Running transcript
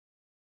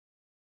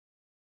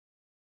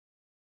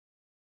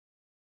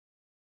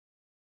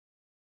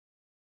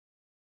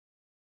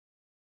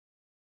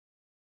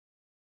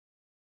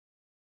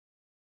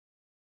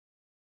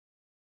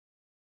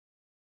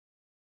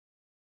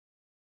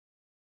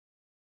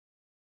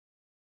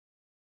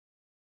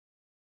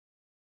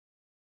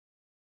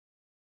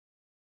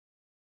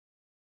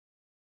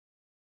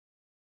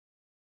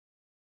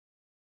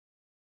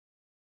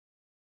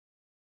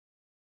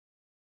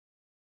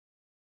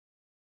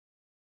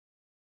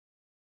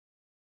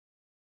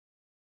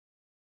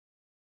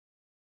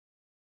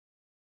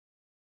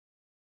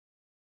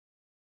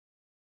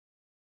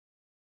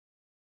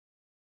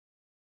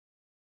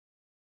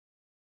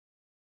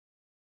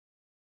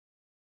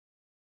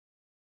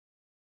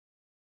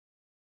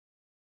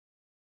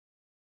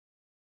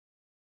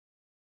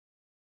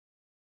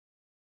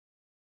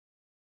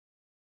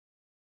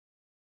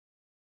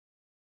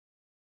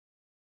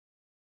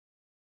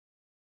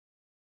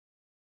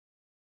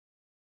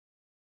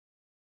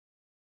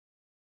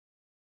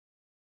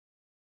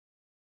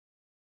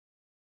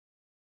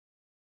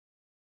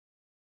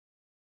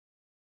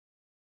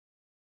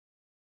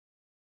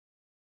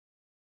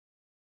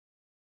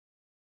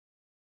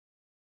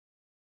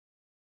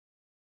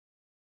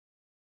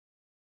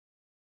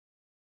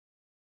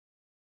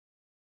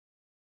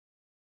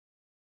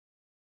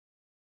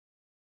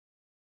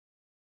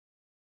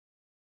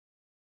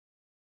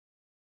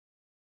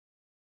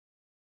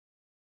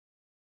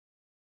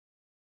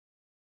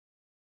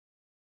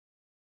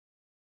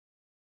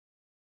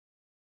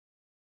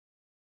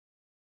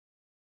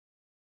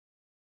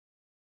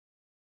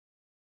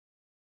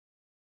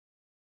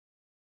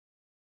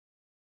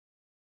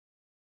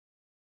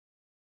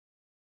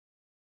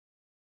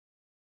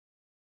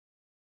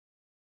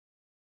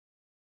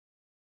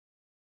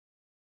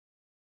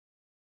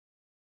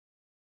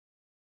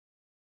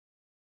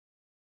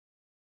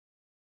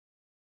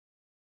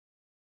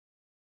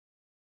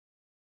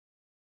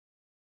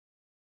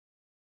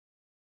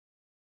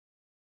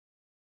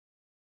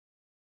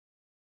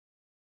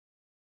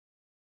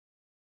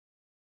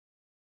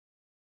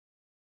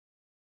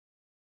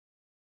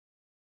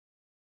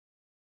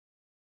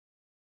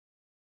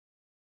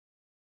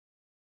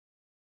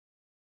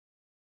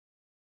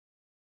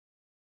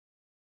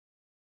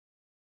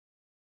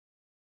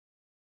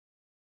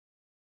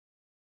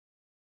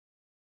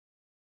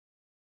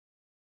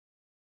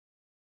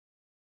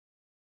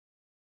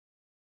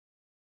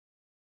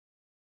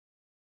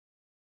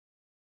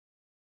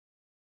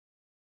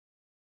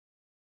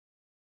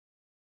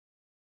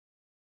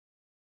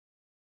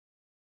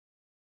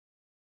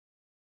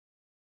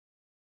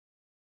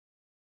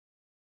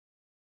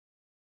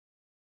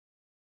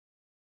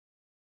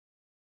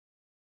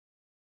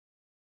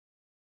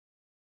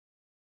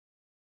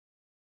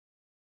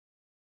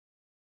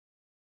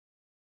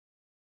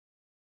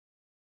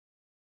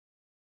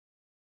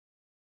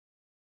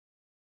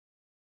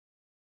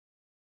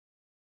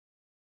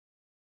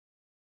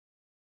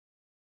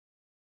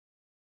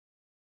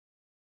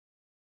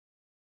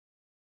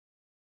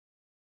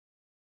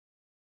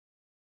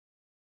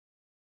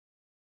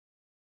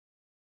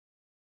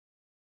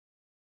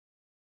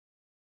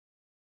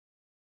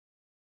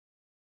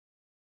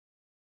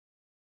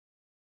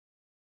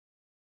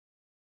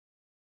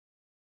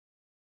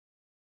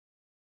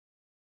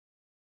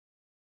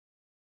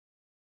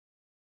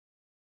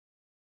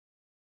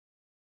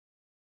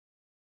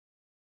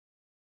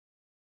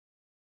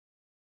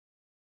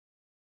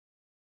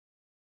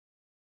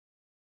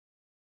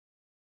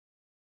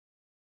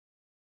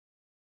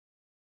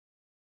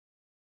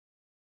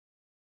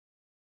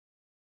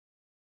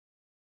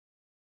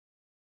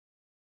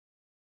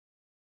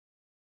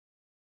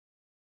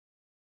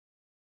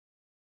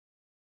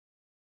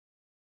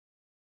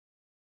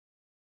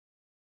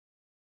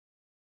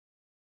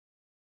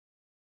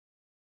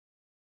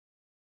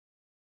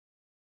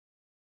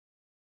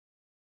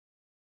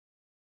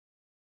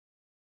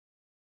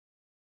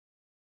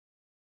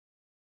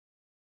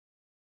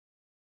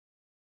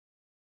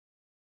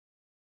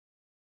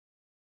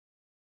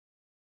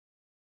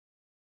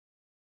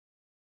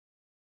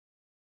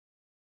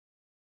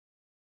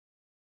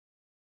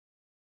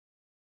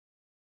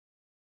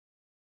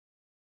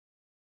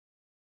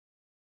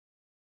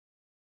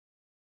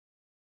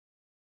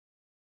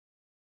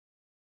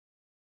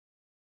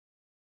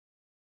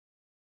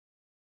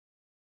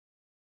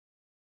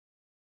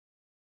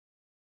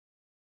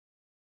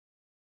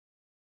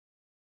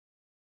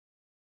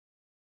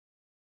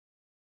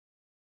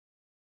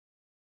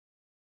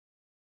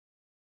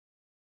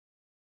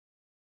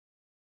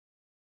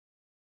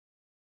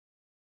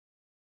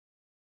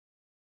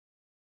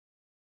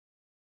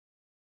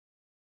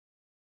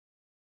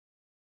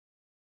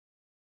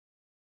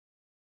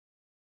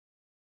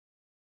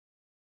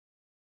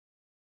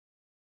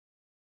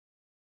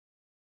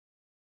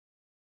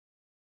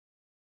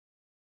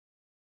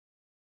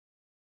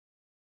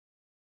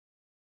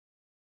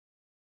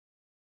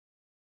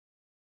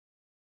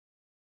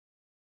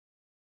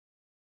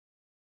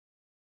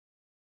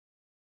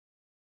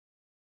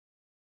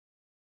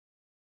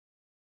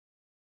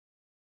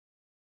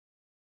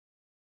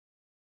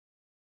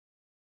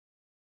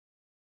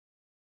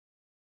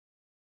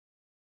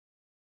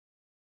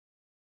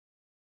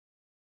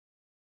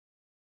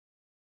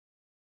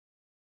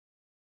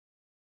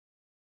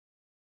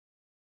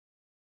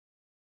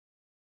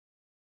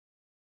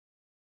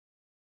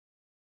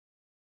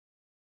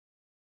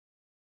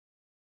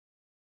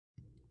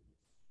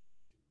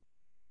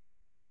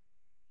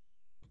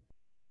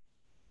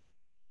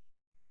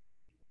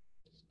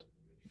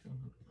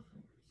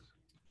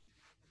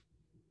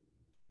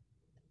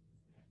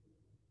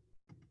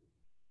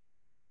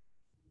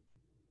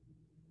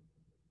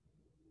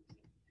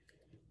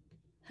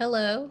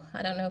Hello,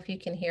 I don't know if you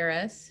can hear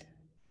us.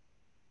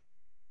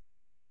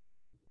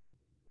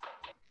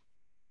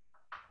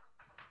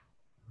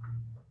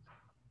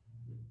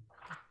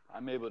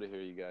 I'm able to hear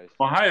you guys.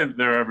 Well, hi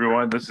there,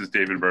 everyone. This is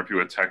David Murphy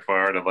with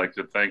TechFire, and I'd like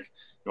to thank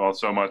you all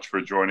so much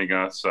for joining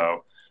us.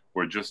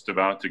 We're just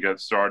about to get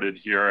started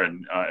here,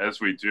 and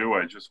as we do,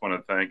 I just want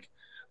to thank,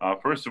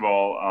 first of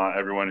all,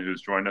 everyone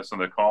who's joined us on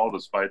the call,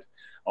 despite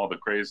all the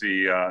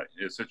crazy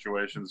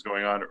situations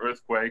going on,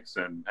 earthquakes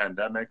and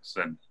pandemics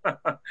and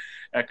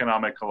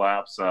economic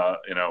collapse.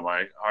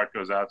 My heart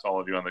goes out to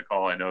all of you on the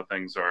call. I know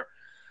things are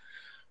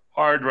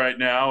hard right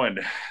now,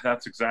 and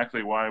that's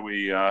exactly why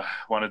we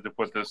wanted to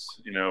put this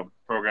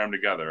program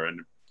together.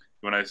 And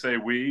when I say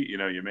we,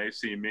 you may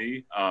see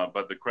me,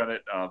 but the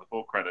credit, the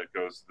full credit,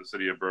 goes to the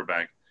City of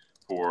Burbank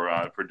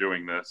for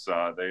doing this.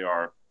 They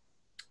are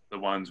the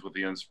ones with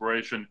the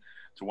inspiration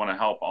to want to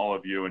help all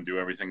of you and do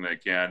everything they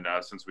can,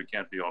 since we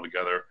can't be all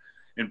together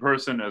in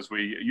person as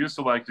we used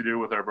to like to do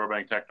with our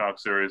Burbank Tech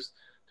Talks series,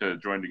 to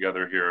join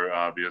together here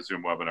via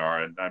Zoom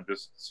webinar. And I'm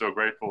just so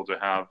grateful to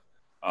have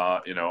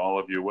all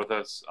of you with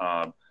us.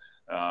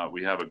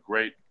 We have a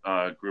great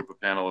group of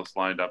panelists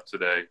lined up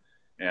today,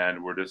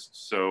 and we're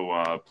just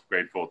so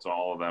grateful to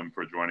all of them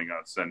for joining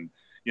us. And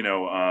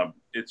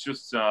it's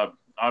just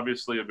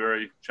obviously a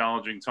very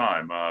challenging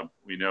time.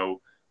 We know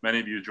many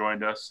of you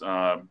joined us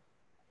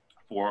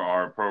for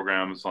our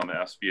programs on the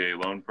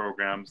SBA loan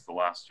programs, the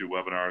last two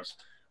webinars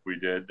we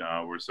did.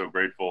 We're so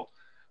grateful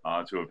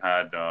to have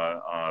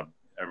had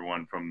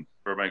everyone from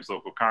Burbank's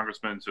local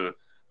congressman to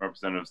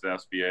representatives of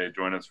the SBA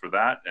join us for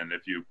that. And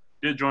if you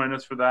did join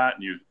us for that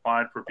and you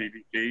applied for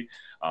PPP,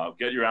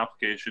 get your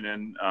application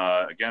in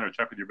again, or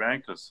check with your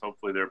bank, because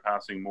hopefully they're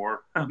passing more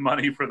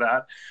money for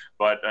that.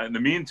 But in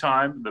the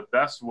meantime, the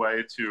best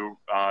way to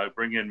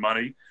bring in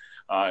money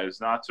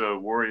is not to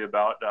worry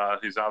about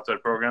these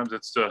outside programs.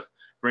 It's to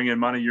bring in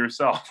money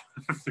yourself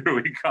through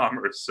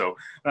e-commerce. So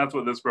that's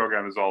what this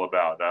program is all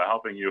about,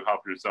 helping you help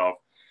yourself.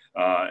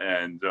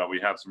 And we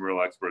have some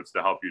real experts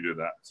to help you do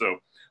that. So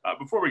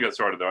before we get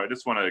started, though, I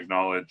just want to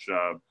acknowledge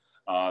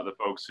the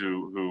folks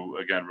who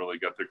again, really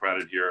get the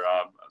credit here.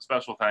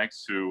 Special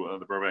thanks to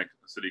the Burbank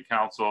City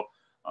Council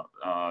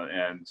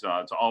and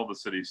to all the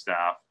city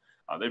staff.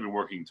 They've been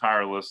working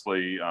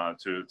tirelessly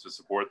to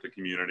support the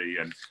community.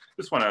 And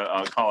just want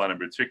to call out in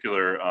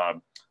particular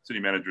City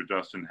Manager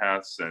Justin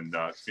Hess and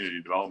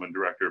Community Development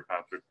Director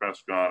Patrick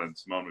Prescott and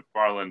Simone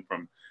McFarland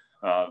from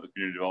the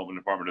Community Development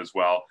Department as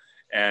well.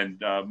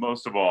 And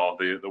most of all,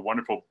 the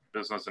wonderful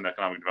Business and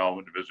Economic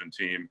Development Division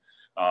team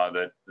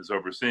that is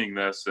overseeing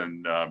this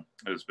and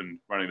has been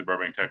running the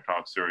Burbank Tech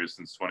Talk series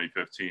since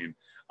 2015.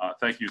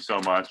 Thank you so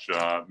much,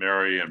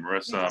 Mary and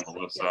Marissa, yes,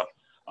 Melissa. Yes.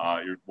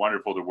 You're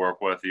wonderful to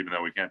work with, even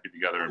though we can't be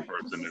together in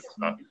person.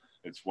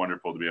 It's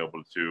wonderful to be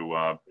able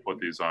to put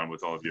these on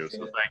with all of you. So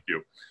thank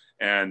you.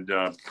 And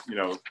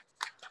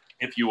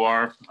if you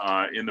are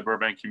in the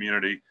Burbank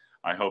community,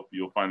 I hope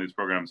you'll find these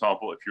programs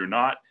helpful. If you're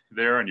not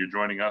there and you're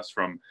joining us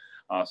from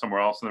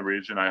somewhere else in the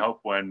region, I hope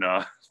when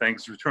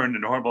things return to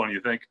normal and you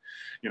think,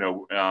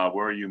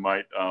 where you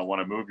might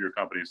want to move your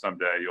company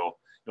someday, you'll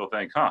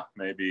think,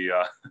 maybe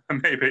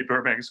maybe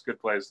Burbank's a good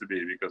place to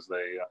be, because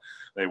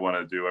they want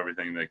to do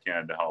everything they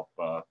can to help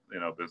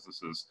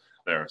businesses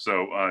there.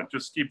 So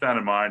just keep that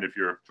in mind if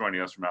you're joining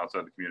us from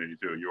outside the community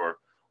too. You're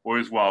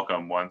always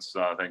welcome once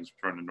things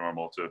return to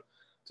normal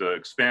to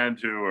expand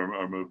to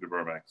or move to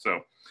Burbank. So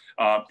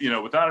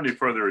without any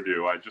further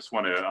ado, I just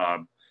want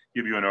to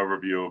give you an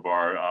overview of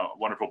our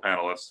wonderful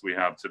panelists we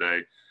have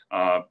today.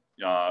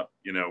 We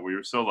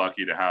are so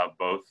lucky to have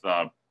both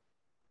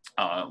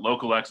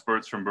local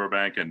experts from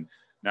Burbank and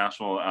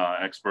national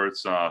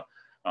experts from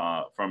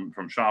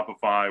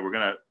Shopify. We're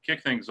going to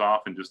kick things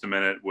off in just a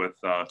minute with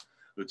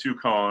the two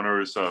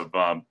co-owners of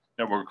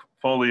Network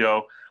Folio,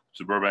 which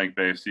is a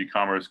Burbank-based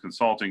e-commerce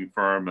consulting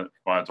firm that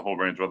provides a whole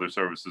range of other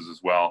services as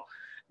well.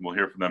 And we'll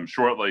hear from them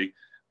shortly.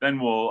 Then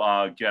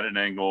we'll get an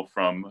angle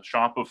from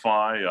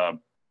Shopify.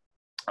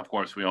 Of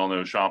course, we all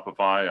know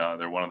Shopify.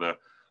 They're one of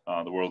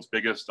the world's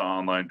biggest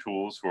online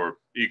tools for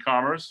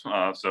e-commerce.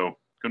 So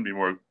couldn't be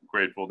more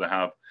grateful to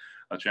have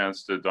a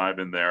chance to dive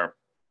in there.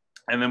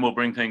 And then we'll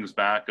bring things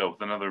back with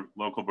another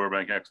local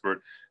Burbank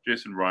expert,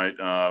 Jason Wright,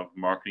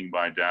 Marketing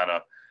by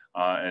Data.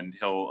 And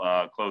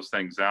he'll close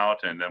things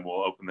out, and then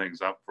we'll open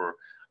things up for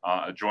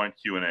a joint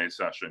Q&A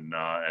session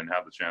and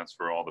have the chance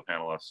for all the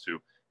panelists to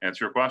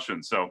answer your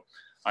questions. So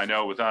I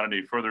know without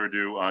any further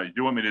ado, you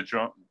do want me to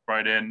jump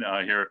right in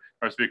here,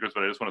 our speakers,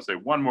 but I just want to say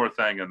one more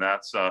thing, and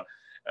that's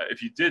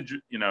if you did,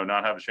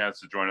 not have a chance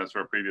to join us for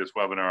our previous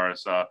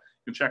webinars,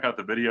 you can check out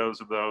the videos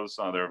of those.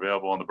 They're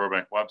available on the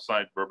Burbank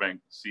website,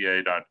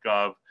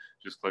 burbankca.gov.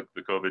 Just click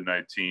the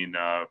COVID-19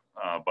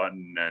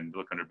 button and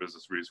look under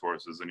business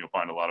resources, and you'll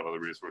find a lot of other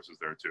resources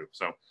there too.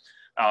 So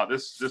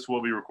this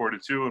will be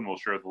recorded too, and we'll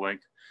share the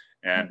link.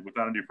 And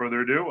without any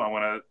further ado, I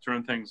want to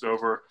turn things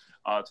over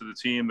to the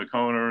team, the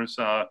co-owners,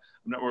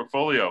 Network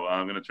Folio.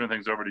 I'm going to turn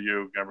things over to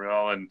you,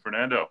 Gabrielle and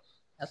Fernando.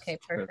 Okay,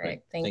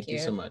 perfect. Thank you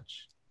so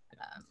much.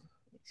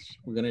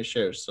 We're going to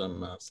share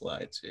some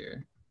slides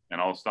here.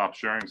 and I'll stop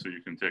sharing so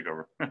you can take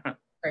over.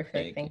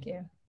 Perfect. Thank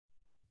you.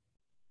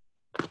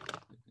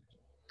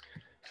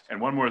 And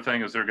one more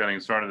thing as they're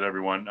getting started,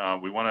 everyone,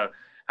 we want to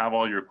have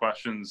all your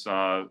questions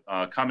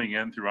coming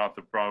in throughout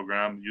the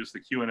program. Use the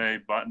Q&A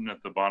button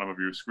at the bottom of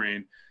your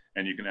screen,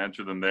 and you can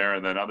enter them there.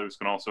 And then others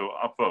can also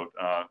upvote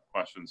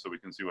questions so we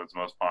can see what's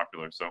most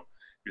popular. So if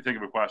you think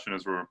of a question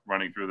as we're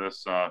running through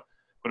this,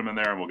 put them in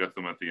there and we'll get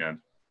them at the end.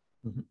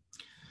 Mm-hmm.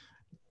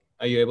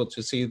 Are you able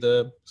to see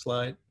the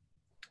slide?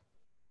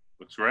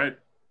 Looks great.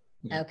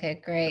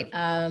 Okay, great.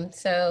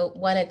 So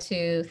wanted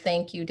to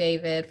thank you,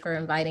 David, for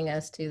inviting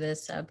us to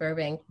this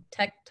Burbank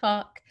Tech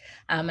Talk.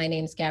 My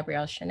name is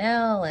Gabrielle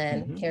Chanel,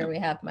 and here we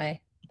have my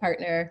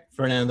partner,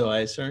 Fernando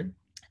Iser.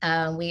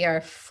 We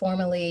are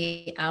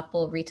formerly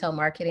Apple retail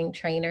marketing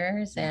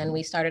trainers, and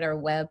we started our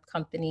web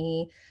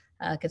company,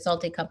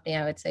 consulting company,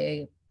 I would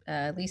say,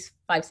 at least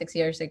 5-6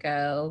 years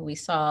ago. We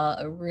saw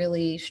a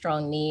really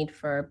strong need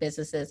for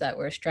businesses that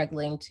were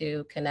struggling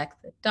to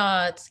connect the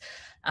dots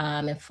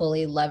and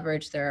fully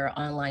leverage their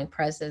online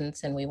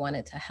presence. And we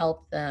wanted to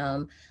help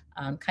them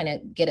kind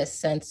of get a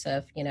sense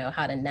of,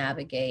 how to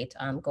navigate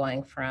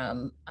going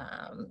from,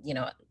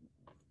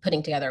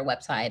 putting together a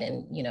website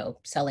and,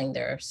 selling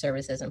their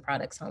services and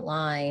products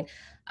online.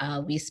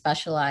 We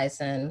specialize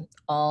in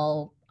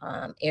all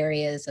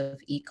areas of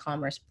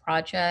e-commerce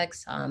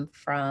projects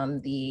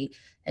from the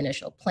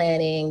initial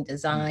planning,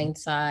 design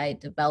side,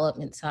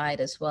 development side,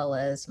 as well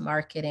as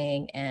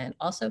marketing and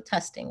also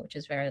testing, which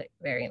is very,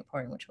 very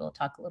important, which we'll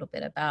talk a little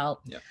bit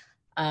about.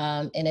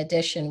 Yeah. In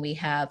addition, we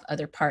have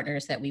other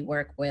partners that we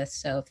work with.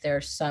 So if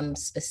there's some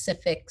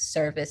specific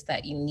service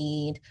that you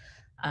need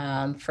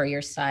for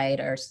your site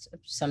or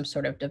some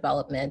sort of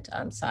development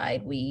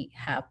side, we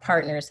have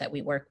partners that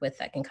we work with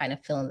that can kind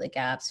of fill in the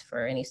gaps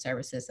for any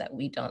services that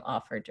we don't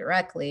offer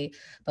directly,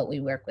 but we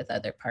work with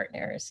other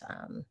partners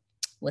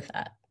with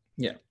that.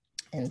 Yeah.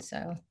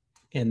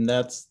 And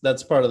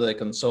that's part of the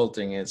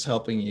consulting. It's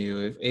helping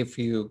you if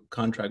you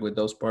contract with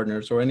those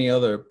partners or any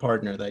other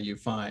partner that you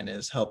find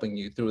is helping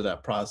you through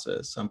that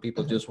process. Some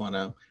people just want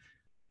to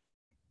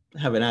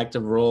have an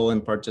active role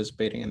in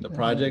participating in the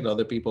project.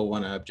 Other people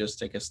want to just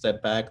take a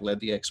step back, let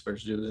the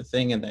experts do the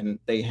thing, and then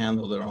they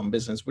handle their own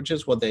business, which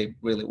is what they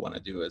really want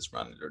to do, is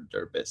run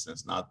their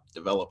business, not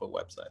develop a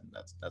website and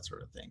that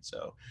sort of thing.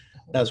 So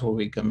that's where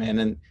we come in.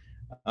 And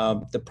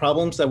the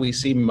problems that we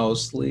see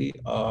mostly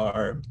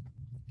are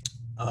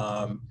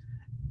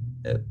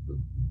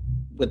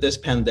with this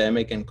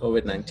pandemic and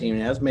COVID-19,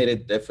 it has made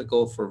it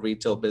difficult for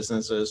retail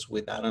businesses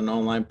without an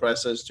online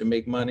presence to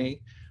make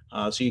money.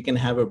 So you can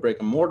have a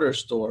brick and mortar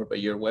store, but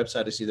your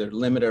website is either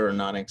limited or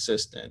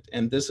non-existent.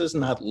 And this is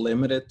not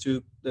limited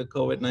to the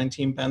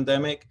COVID-19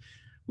 pandemic.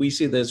 We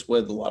see this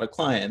with a lot of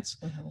clients.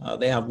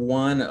 They have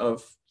one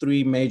of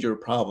three major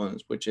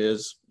problems, which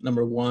is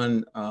number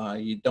one,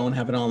 you don't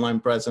have an online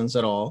presence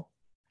at all.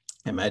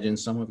 Imagine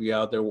some of you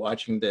out there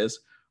watching this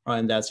are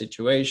in that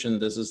situation.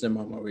 This is the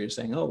moment where you're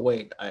saying, oh,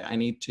 wait, I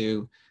need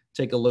to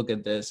take a look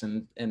at this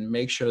and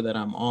make sure that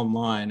I'm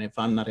online if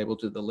I'm not able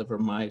to deliver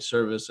my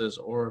services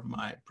or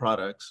my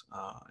products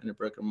in a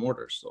brick and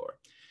mortar store.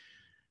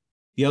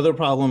 The other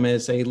problem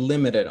is a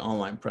limited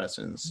online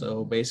presence.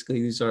 So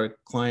basically these are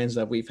clients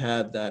that we've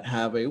had that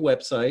have a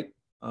website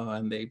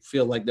and they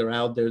feel like they're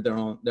out there,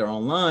 they're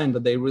online,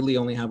 but they really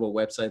only have a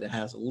website that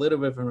has a little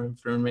bit of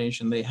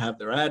information. They have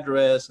their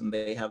address and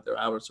they have their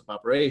hours of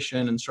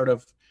operation and sort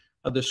of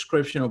a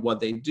description of what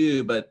they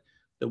do, but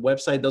the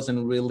website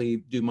doesn't really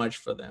do much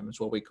for them. It's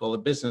what we call a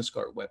business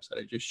card website.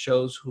 It just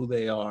shows who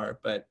they are,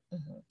 but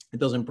it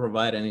doesn't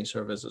provide any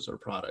services or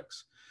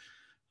products.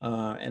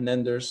 And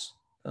then there's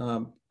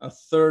a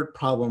third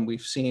problem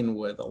we've seen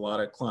with a lot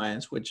of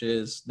clients, which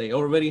is they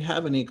already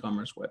have an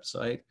e-commerce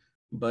website,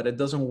 but it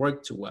doesn't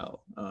work too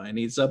well. It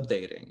needs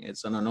updating.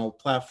 It's on an old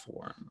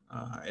platform.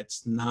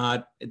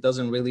 It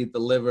doesn't really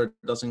deliver,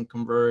 doesn't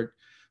convert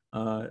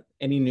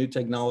any new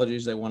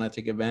technologies they want to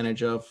take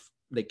advantage of.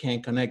 They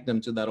can't connect them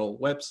to that old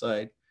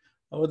website,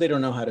 or they don't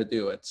know how to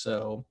do it.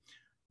 So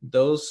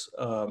those,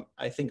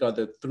 I think, are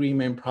the three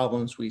main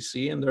problems we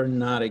see. And they're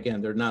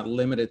not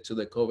limited to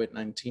the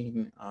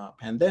COVID-19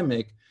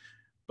 pandemic.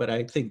 But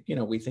I think,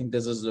 we think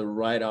this is the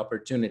right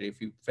opportunity. If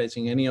you're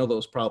facing any of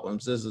those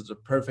problems, this is a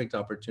perfect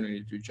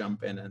opportunity to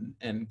jump in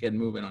and get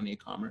moving on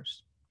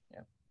e-commerce.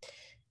 Yeah.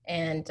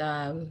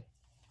 And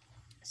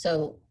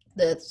so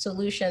the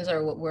solutions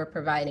or what we're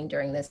providing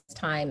during this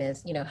time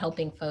is,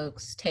 helping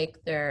folks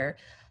take their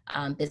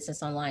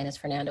business online, as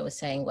Fernando was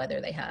saying, whether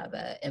they have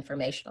an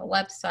informational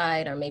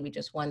website or maybe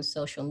just one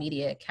social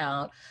media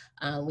account.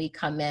 We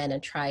come in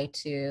and try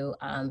to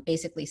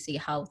basically see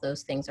how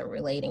those things are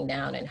relating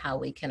down and how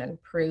we can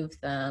improve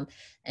them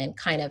and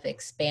kind of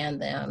expand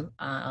them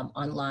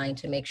online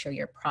to make sure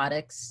your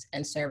products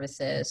and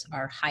services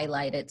are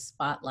highlighted,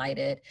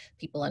 spotlighted,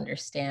 people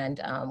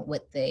understand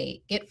what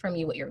they get from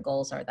you, what your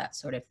goals are, that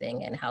sort of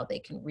thing, and how they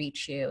can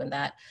reach you. And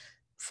that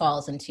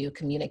falls into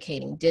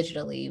communicating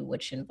digitally,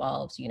 which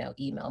involves,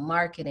 email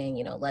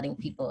marketing, letting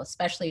people,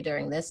 especially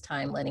during this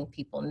time, letting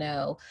people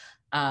know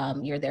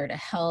You're there to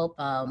help,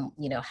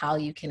 how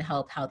you can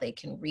help, how they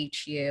can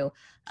reach you.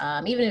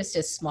 Even if it's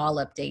just small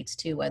updates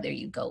too, whether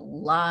you go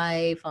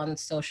live on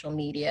social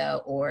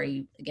media or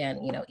you, again,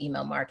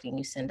 email marketing,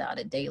 you send out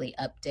a daily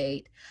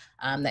update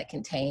that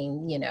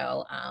contain,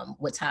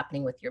 what's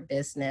happening with your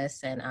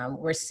business. And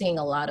we're seeing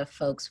a lot of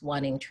folks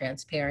wanting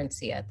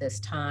transparency at this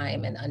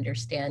time and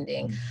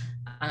understanding,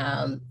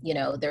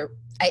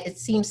 it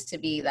seems to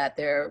be that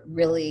they're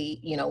really,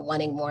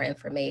 wanting more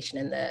information,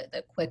 and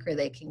the quicker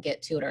they can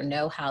get to it or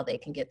know how they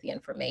can get the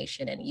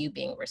information, and you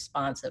being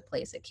responsive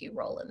plays a key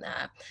role in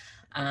that.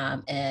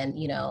 And,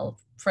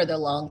 for the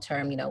long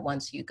term,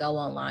 once you go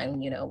online,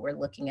 we're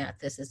looking at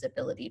this as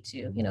ability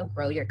to,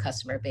 grow your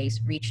customer base,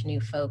 reach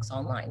new folks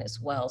online as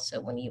well. So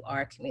when you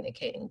are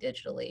communicating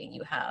digitally,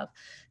 you have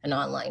an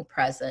online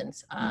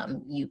presence,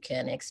 you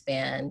can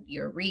expand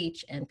your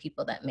reach, and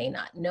people that may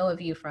not know of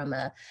you from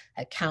a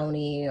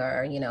county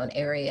or, an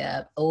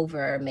area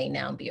over may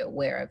now be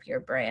aware of your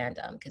brand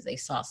because they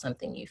saw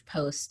something you've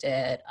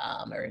posted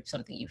or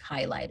something you've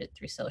highlighted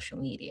through social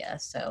media.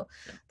 So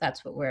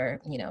that's what we're,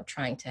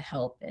 trying to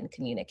help and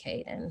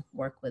communicate and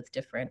work with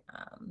different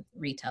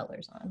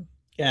retailers on.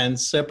 Yeah, and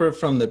separate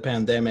from the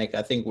pandemic,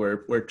 I think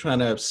we're trying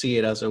to see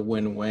it as a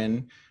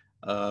win-win.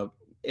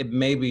 It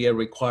may be a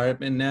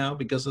requirement now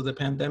because of the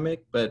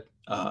pandemic, but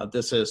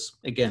this is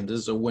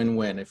a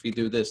win-win. If you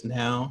do this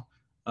now,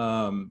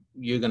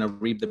 you're going to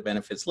reap the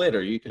benefits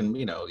later. You can,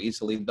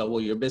 easily double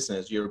your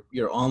business. Your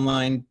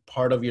online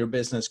part of your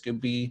business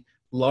could be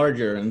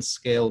larger and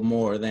scale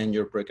more than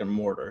your brick and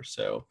mortar.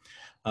 So,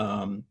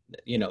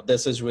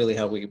 this is really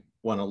how we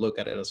want to look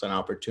at it, as an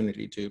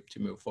opportunity to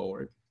move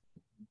forward.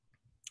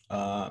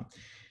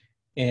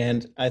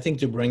 And I think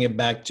to bring it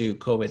back to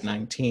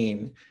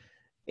COVID-19,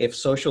 if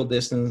social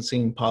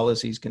distancing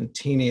policies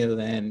continue,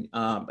 then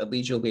at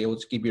least you'll be able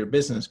to keep your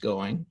business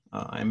going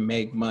and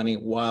make money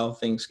while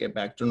things get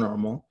back to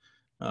normal.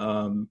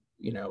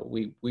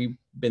 We've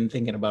been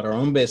thinking about our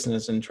own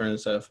business in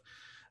terms of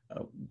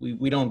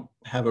we don't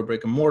have a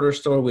brick and mortar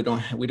store. We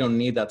don't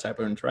need that type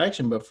of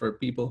interaction. But for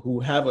people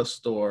who have a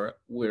store,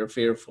 we're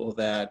fearful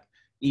that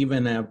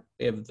even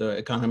if the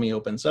economy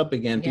opens up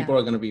again, people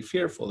are going to be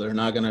fearful. They're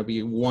not going to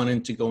be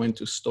wanting to go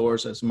into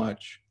stores as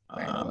much.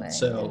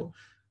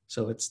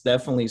 So it's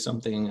definitely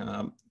something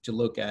to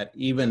look at,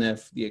 even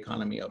if the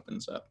economy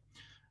opens up.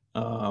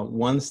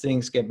 Once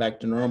things get back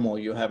to normal,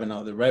 you have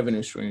another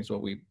revenue streams,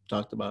 what we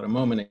talked about a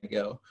moment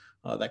ago,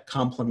 that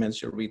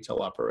complements your retail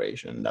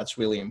operation. That's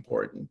really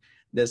important.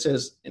 This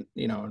is,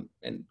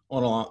 in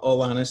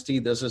all honesty,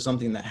 this is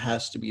something that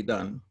has to be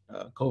done.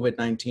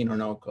 COVID-19 or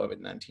no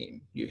COVID-19,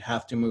 you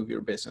have to move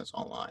your business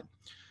online.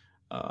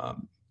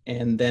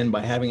 And then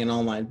by having an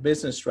online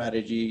business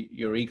strategy,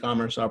 your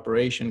e-commerce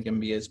operation can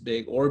be as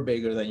big or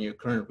bigger than your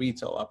current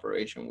retail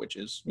operation, which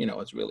is,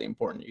 it's really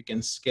important. You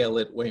can scale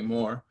it way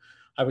more,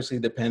 obviously,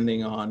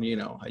 depending on,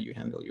 how you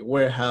handle your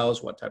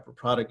warehouse, what type of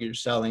product you're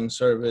selling,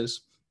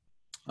 service.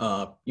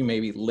 You may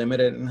be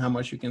limited in how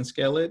much you can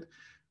scale it,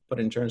 but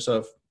in terms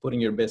of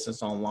putting your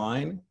business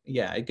online,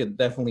 it could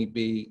definitely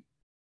be,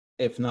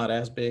 if not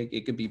as big,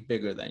 it could be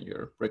bigger than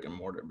your brick and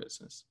mortar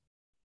business.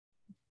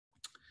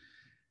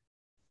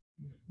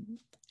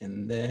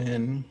 And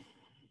then,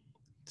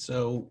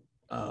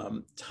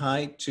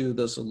 tied to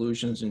the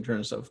solutions in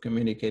terms of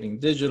communicating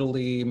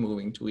digitally,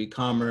 moving to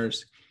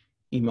e-commerce,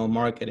 email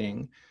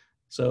marketing.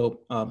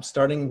 So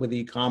starting with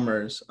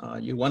e-commerce,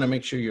 you want to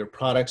make sure your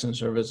products and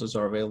services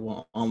are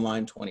available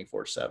online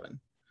 24/7.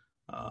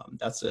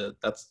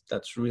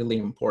 That's really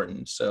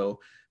important. So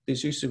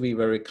this used to be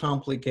very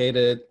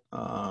complicated.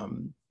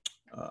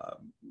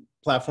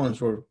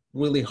 Platforms were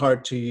really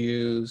hard to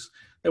use.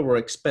 They were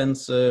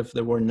expensive.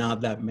 There were not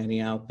that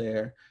many out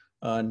there.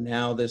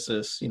 Now this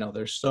is,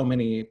 there's so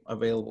many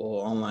available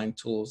online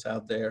tools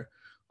out there.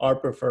 Our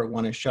preferred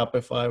one is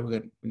Shopify.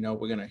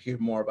 We're going to hear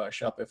more about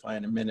Shopify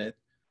in a minute.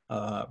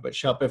 But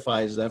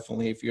Shopify is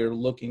definitely, if you're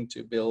looking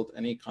to build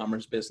an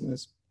e-commerce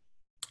business,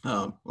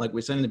 like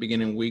we said in the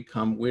beginning,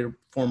 we're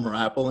former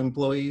Apple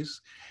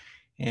employees,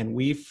 and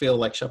we feel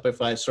like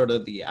Shopify is sort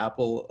of the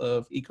Apple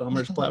of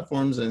e-commerce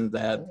platforms, and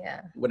that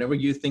whenever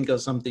you think of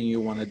something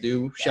you want to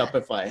do,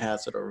 Shopify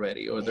has it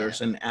already, or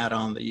there's an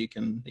add-on that you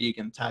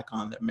can tack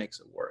on that makes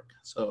it work.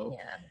 So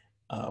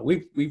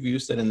we've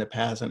used it in the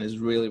past, and it's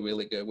really,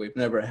 really good. We've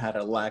never had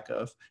a lack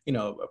of,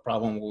 a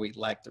problem where we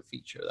lacked a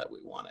feature that we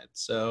wanted.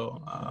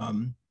 So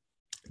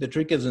the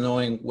trick is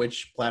knowing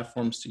which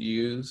platforms to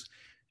use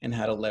and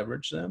how to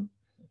leverage them.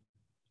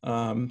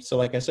 So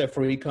like I said,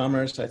 for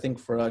e-commerce, I think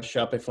for us,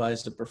 Shopify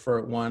is the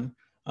preferred one.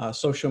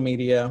 Social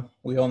media,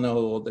 we all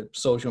know the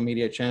social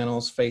media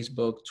channels,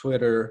 Facebook,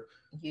 Twitter,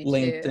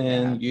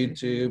 LinkedIn,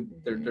 YouTube.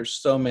 There's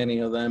so many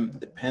of them,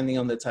 depending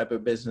on the type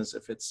of business.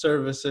 If it's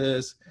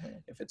services,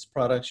 if it's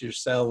products you're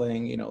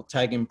selling,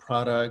 tagging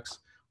products,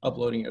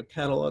 uploading your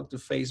catalog to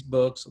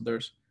Facebook. So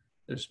there's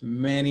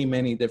many,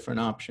 many different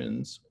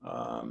options.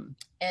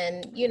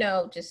 And,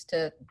 just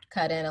to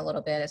cut in a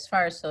little bit, as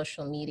far as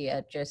social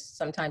media, just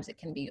sometimes it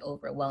can be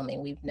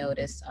overwhelming. We've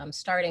noticed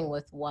starting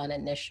with one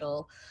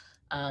initial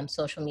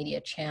social media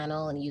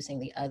channel and using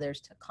the others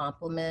to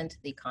complement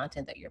the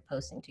content that you're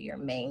posting to your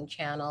main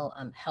channel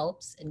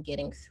helps in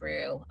getting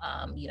through,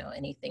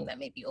 anything that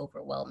may be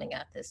overwhelming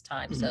at this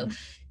time. So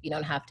you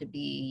don't have to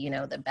be,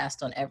 the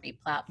best on every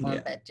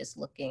platform, but just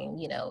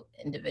looking,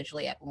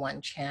 individually at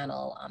one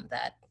channel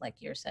that, like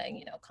you're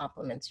saying,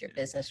 complements your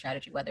business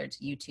strategy, whether it's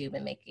YouTube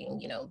and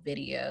making,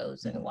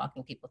 videos and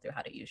walking people through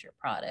how to use your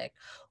product,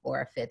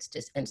 or if it's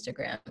just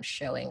Instagram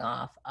showing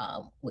off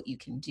what you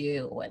can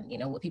do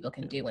and, what people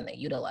can do when they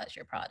utilize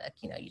your product.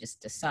 You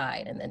just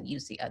decide and then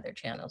use the other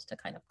channels to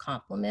kind of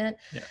complement.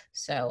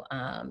 So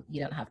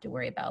you don't have to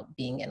worry about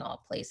being in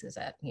all places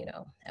at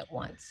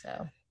once.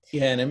 So.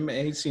 Yeah, and it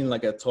may seem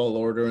like a tall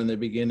order in the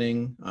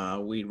beginning.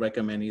 We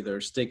recommend either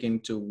sticking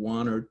to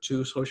one or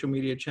two social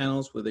media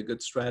channels with a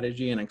good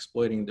strategy and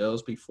exploiting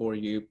those before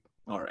you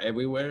are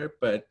everywhere.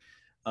 But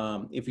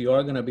if you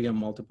are going to be on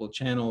multiple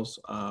channels,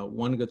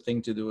 one good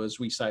thing to do is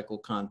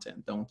recycle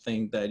content. Don't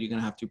think that you're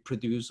going to have to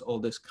produce all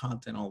this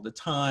content all the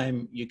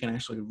time. You can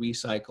actually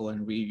recycle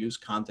and reuse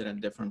content in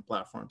different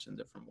platforms in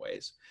different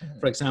ways.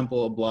 For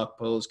example, a blog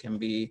post can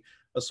be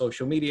a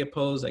social media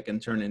post that can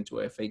turn into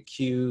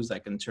FAQs,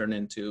 that can turn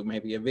into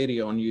maybe a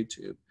video on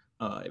YouTube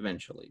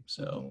eventually.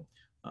 So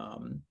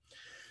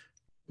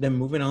then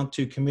moving on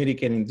to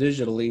communicating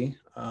digitally,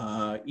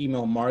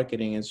 email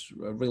marketing is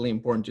really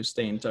important to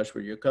stay in touch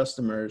with your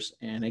customers.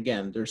 And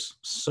again, there's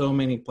so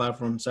many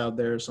platforms out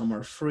there. Some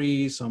are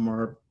free, some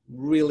are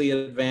really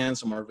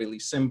advanced, some are really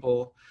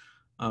simple.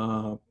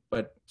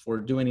 But for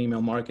doing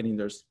email marketing,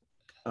 there's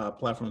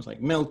platforms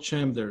like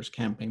MailChimp, there's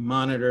Campaign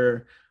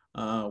Monitor.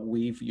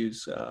 We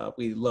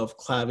love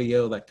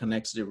Klaviyo that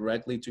connects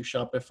directly to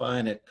Shopify,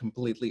 and it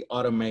completely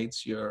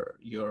automates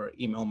your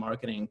email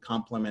marketing and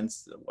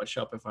complements what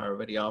Shopify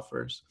already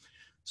offers.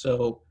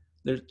 So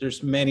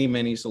there's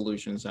many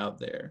solutions out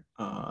there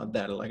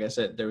that, like I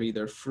said, they're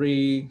either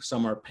free,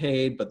 some are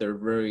paid, but they're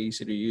very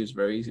easy to use,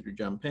 very easy to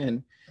jump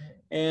in.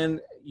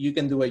 And you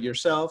can do it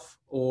yourself,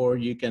 or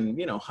you can,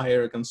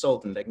 hire a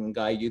consultant that can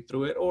guide you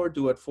through it or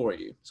do it for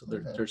you. So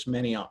there's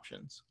many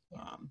options.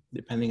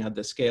 Depending on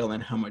the scale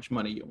and how much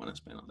money you want to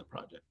spend on the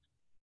project.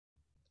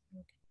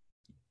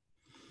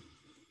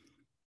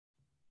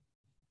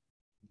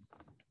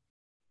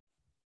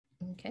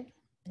 Okay,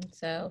 and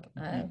so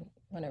I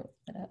want to wrap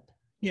it up.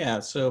 Yeah,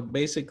 so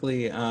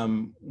basically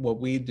what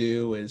we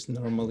do is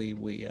normally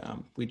we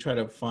try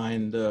to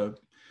find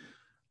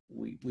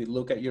we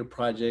look at your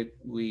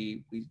project,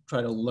 we try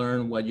to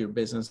learn what your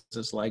business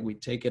is like. We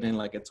take it in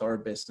like it's our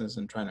business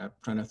and trying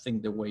to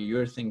think the way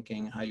you're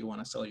thinking, how you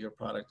want to sell your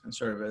product and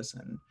service,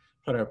 and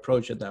try to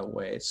approach it that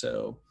way.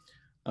 So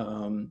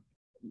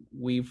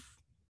we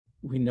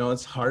know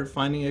it's hard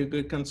finding a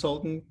good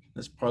consultant.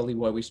 That's partly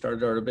why we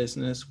started our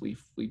business.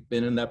 We've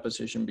been in that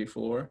position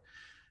before,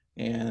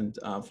 and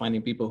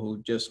finding people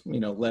who just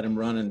let them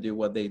run and do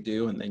what they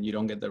do, and then you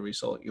don't get the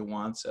result you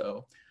want.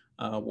 So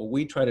what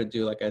we try to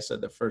do, like I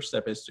said, the first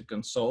step is to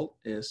consult,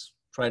 is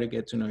try to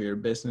get to know your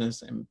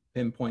business and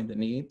pinpoint the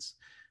needs.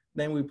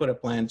 Then we put a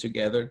plan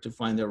together to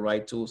find the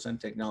right tools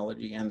and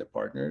technology and the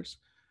partners.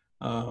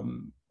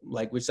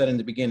 Like we said in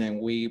the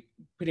beginning, we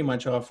pretty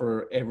much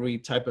offer every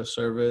type of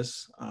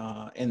service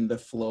in the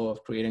flow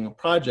of creating a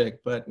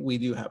project, but we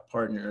do have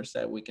partners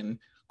that we can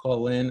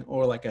call in,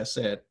 or like I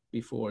said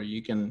before,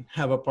 you can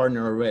have a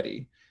partner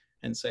already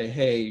and say,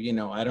 hey,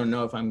 I don't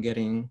know if I'm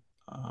getting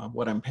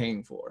what I'm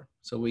paying for.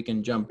 So we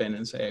can jump in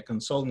and say, a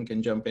consultant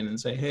can jump in and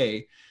say,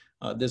 hey,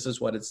 this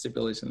is what it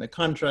stipulates in the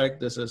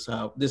contract. This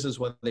is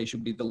what they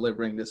should be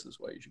delivering. This is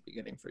what you should be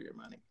getting for your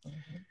money.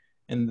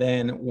 And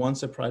then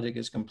once a project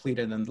is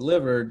completed and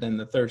delivered, then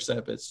the third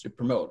step is to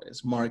promote.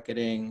 It's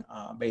marketing,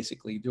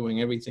 basically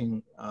doing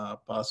everything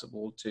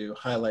possible to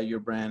highlight your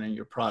brand and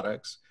your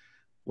products,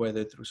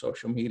 whether through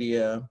social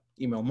media,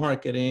 email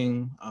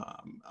marketing,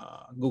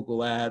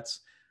 Google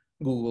Ads,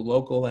 Google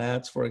local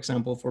ads, for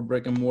example, for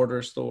brick and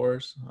mortar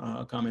stores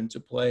come into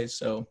play.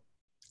 So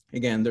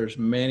again, there's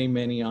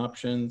many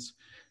options,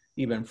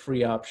 even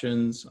free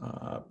options,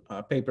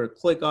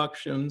 pay-per-click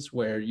options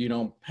where you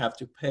don't have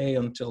to pay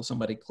until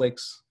somebody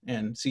clicks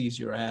and sees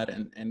your ad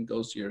and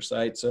goes to your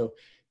site. So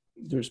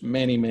there's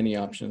many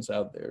options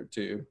out there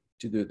to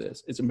do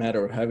this. It's a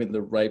matter of having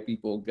the right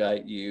people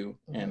guide you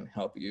and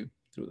help you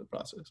through the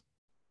process.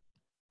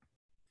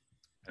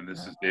 And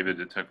this is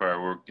David at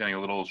TechFire. We're getting a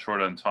little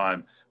short on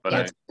time, but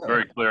I'm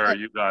very clear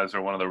you guys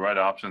are one of the right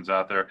options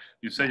out there.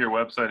 You say your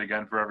website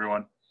again for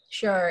everyone?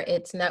 Sure,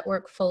 it's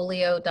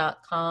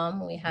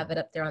networkfolio.com. We have it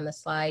up there on the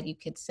slide. You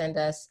could send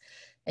us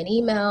an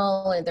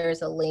email, and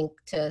there's a link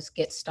to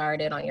get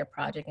started on your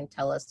project and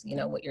tell us,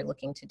 what you're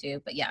looking to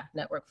do. But yeah,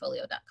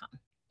 networkfolio.com.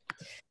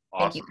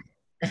 Awesome. Thank you.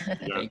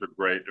 You guys are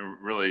great.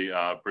 Really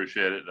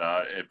appreciate it.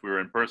 If we were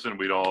in person,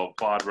 we'd all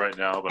applaud right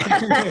now, but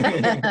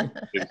I'm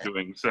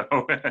doing so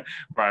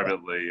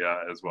privately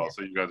as well.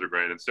 So you guys are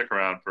great, and stick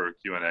around for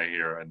Q&A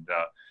here. And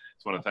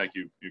just want to thank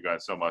you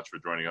guys so much for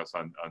joining us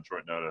on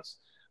short notice.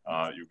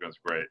 You guys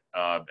are great.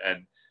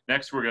 And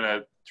next, we're going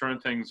to turn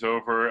things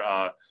over.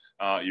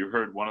 You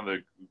heard one of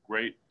the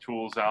great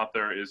tools out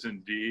there is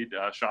indeed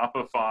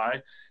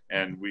Shopify,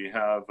 and we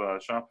have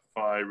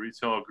Shopify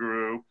retail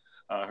guru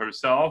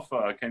herself,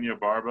 Kenya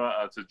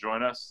Barba, to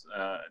join us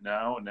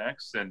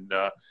next, and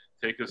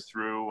take us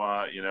through,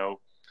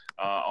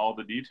 all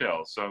the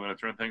details. So I'm going to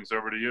turn things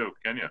over to you,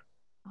 Kenya.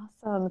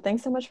 Awesome.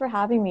 Thanks so much for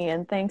having me.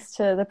 And thanks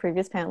to the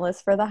previous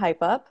panelists for the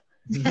hype up.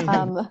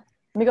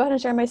 Let me go ahead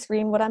and share my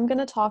screen. What I'm going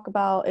to talk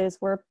about is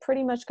we're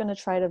pretty much going to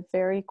try to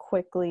very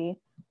quickly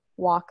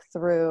walk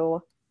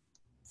through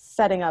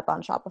setting up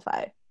on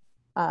Shopify.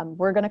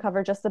 We're going to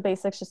cover just the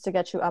basics just to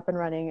get you up and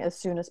running as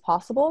soon as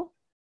possible.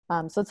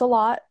 So it's a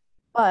lot,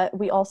 but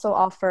we also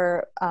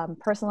offer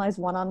personalized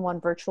one-on-one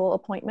virtual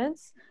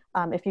appointments.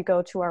 If you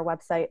go to our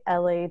website,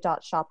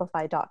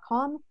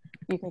 la.shopify.com,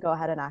 you can go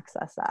ahead and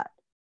access that.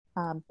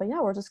 But yeah,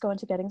 we're just going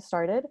to getting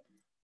started.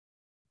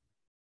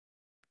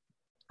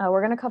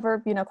 We're going to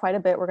cover, quite a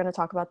bit. We're going to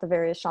talk about the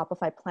various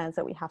Shopify plans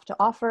that we have to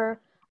offer,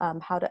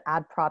 how to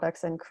add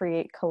products and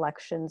create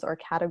collections or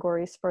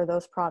categories for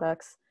those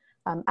products,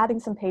 adding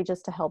some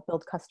pages to help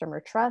build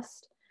customer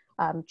trust,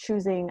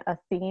 choosing a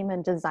theme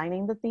and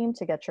designing the theme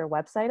to get your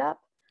website up,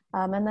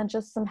 and then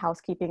just some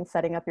housekeeping,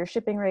 setting up your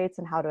shipping rates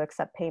and how to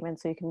accept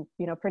payments so you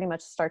can, pretty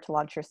much start to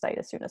launch your site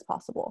as soon as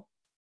possible.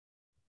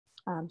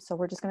 So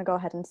we're just going to go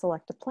ahead and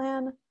select a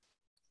plan.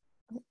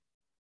 Oh,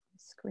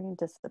 screen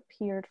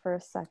disappeared for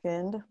a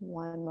second.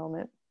 One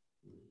moment.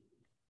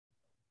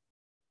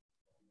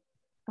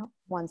 Oh,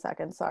 1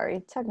 second.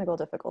 Sorry. Technical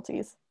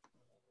difficulties.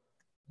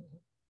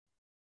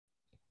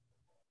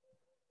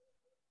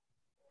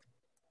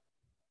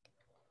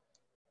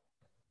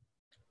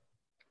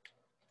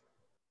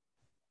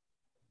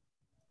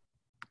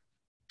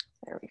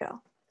 There we go.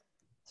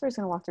 So we're just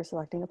going to walk through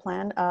selecting a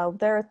plan.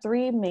 There are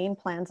 3 main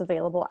plans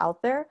available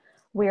out there.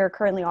 We are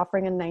currently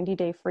offering a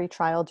 90-day free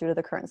trial due to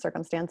the current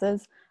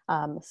circumstances.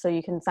 So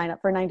you can sign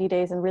up for 90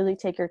 days and really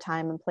take your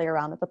time and play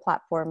around with the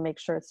platform, make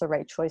sure it's the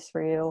right choice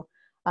for you.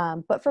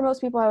 But for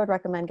most people, I would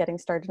recommend getting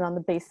started on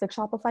the basic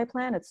Shopify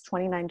plan. It's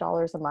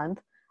 $29 a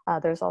month.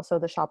 There's also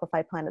the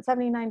Shopify plan at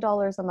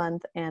 $79 a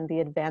month and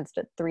the advanced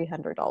at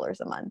 $300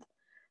 a month.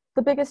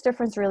 The biggest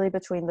difference really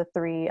between the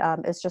 3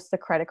 is just the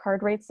credit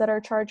card rates that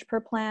are charged per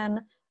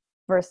plan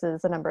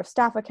versus the number of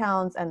staff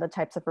accounts and the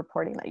types of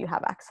reporting that you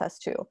have access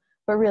to.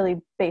 But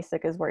really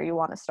basic is where you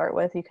want to start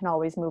with. You can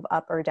always move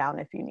up or down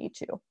if you need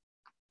to.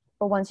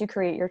 But once you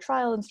create your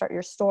trial and start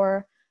your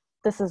store,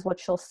 this is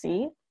what you'll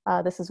see.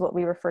 This is what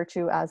we refer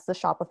to as the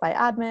Shopify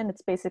admin.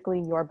 It's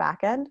basically your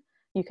backend.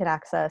 You can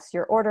access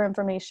your order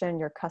information,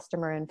 your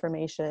customer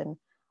information,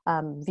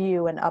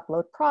 view and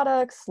upload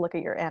products, look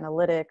at your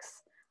analytics.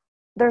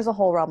 There's a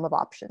whole realm of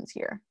options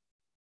here.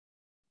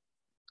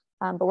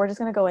 But we're just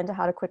going to go into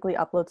how to quickly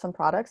upload some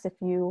products. If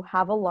you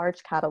have a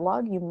large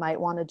catalog, you might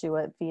want to do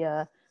it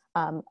via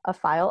a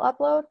file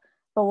upload,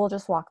 but we'll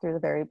just walk through the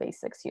very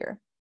basics here.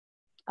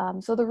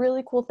 So the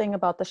really cool thing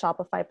about the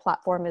Shopify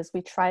platform is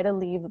we try to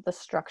leave the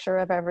structure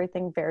of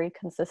everything very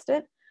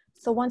consistent.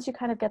 So once you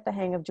kind of get the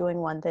hang of doing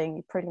one thing,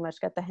 you pretty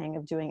much get the hang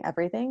of doing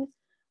everything.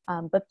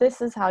 But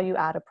this is how you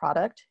add a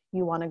product.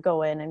 You want to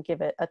go in and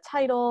give it a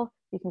title.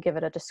 You can give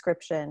it a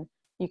description.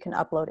 You can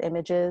upload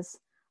images.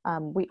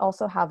 We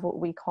also have what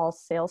we call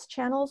sales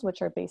channels,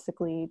 which are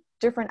basically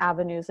different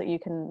avenues that you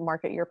can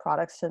market your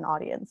products to an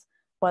audience,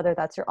 whether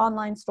that's your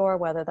online store,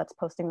 whether that's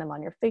posting them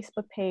on your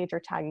Facebook page or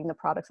tagging the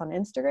products on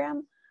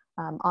Instagram.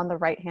 On the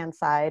right-hand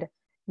side,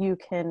 you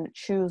can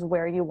choose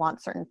where you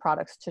want certain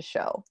products to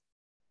show.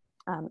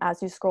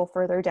 As you scroll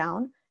further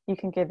down, you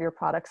can give your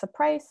products a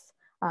price,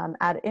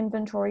 add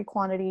inventory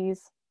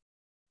quantities,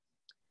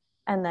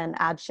 and then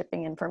add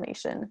shipping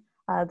information.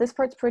 This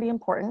part's pretty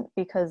important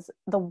because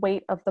the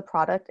weight of the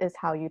product is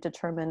how you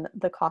determine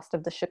the cost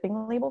of the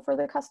shipping label for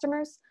the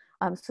customers.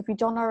 So if you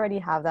don't already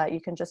have that,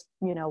 you can just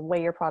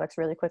weigh your products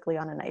really quickly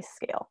on a nice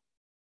scale.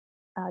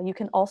 You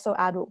can also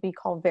add what we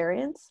call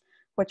variants,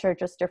 which are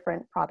just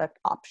different product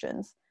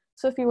options.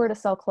 So if you were to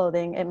sell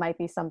clothing, it might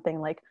be something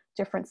like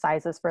different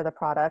sizes for the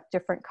product,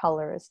 different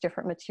colors,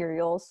 different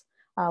materials.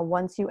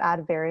 Once you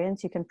add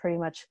variants, you can pretty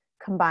much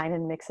combine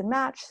and mix and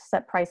match,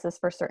 set prices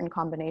for certain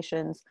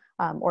combinations,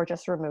 or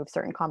just remove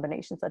certain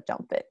combinations that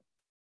don't fit.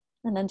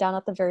 And then down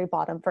at the very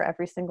bottom for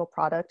every single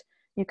product,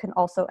 you can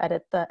also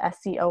edit the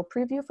SEO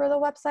preview for the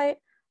website.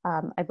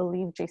 I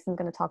believe Jason's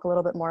going to talk a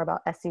little bit more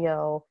about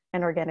SEO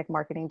and organic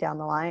marketing down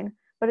the line,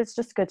 but it's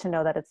just good to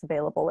know that it's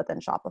available within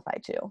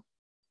Shopify too.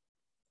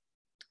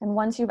 And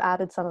once you've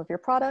added some of your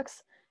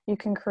products, you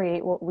can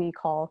create what we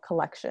call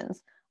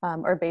collections,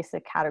 or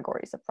basic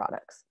categories of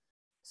products.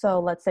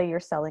 So let's say you're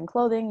selling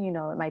clothing,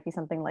 it might be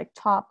something like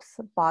tops,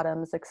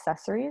 bottoms,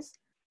 accessories,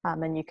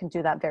 and you can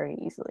do that very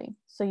easily.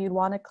 So you'd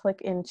want to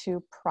click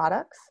into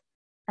products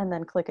and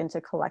then click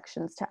into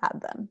collections to add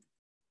them.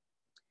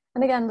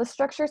 And again, the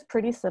structure is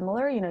pretty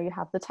similar. You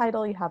have the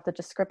title, you have the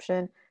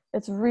description.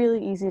 It's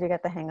really easy to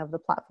get the hang of the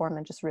platform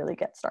and just really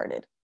get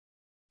started.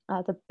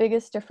 The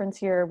biggest difference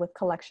here with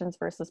collections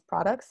versus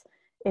products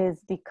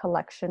is the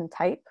collection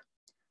type.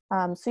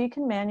 So you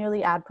can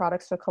manually add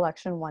products to a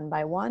collection one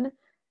by one.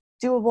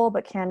 doable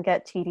but can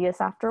get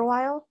tedious after a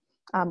while,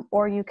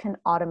 or you can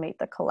automate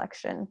the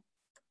collection.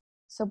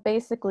 So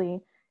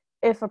basically,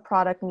 if a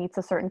product meets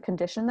a certain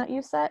condition that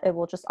you set, it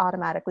will just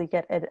automatically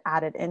get it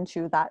added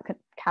into that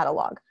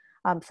catalog.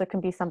 So it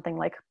can be something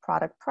like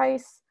product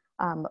price,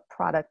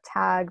 product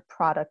tag,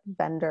 product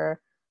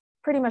vendor.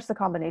 Pretty much the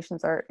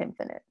combinations are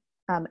infinite.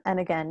 And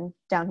again,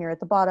 down here at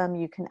the bottom,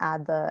 you can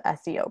add the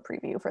SEO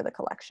preview for the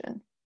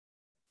collection.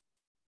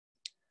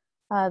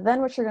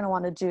 Then what you're going to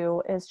want to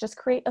do is just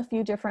create a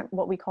few different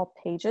what we call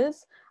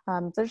pages.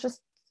 There's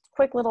just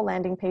quick little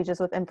landing pages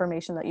with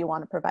information that you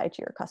want to provide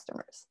to your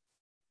customers.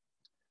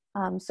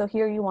 So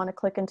here you want to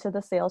click into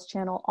the sales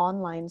channel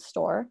online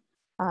store.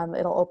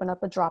 It'll open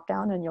up a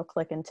drop-down and you'll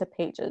click into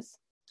pages.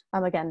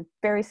 Again,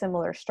 very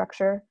similar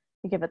structure.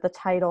 You give it the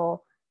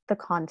title, the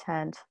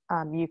content.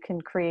 You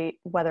can create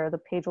whether the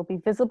page will be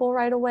visible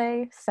right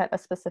away, set a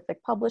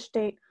specific publish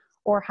date,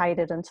 or hide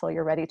it until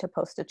you're ready to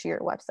post it to your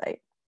website.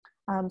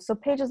 So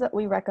pages that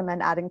we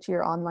recommend adding to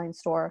your online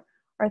store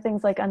are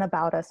things like an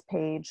About Us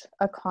page,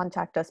 a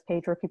Contact Us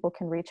page where people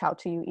can reach out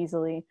to you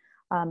easily,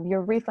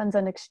 your refunds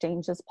and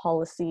exchanges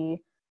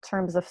policy,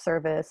 terms of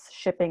service,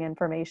 shipping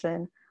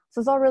information. So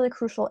it's all really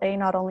crucial,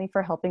 not only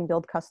for helping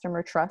build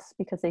customer trust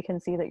because they can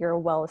see that you're a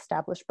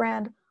well-established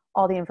brand,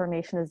 all the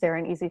information is there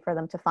and easy for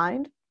them to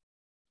find.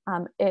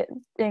 It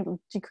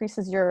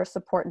decreases your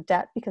support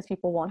debt because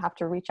people won't have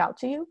to reach out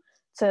to you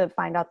to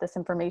find out this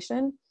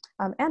information.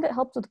 And it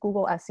helps with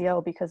Google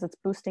SEO because it's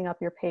boosting up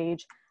your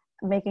page,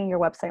 making your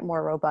website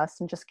more robust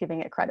and just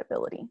giving it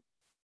credibility.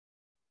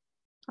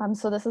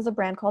 So this is a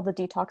brand called the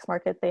Detox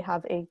Market. They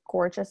have a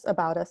gorgeous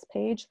About Us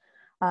page.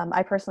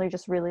 I personally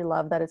just really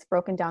love that it's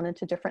broken down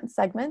into different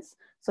segments.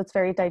 So it's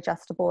very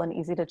digestible and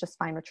easy to just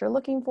find what you're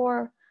looking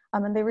for.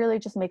 And they really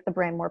just make the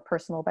brand more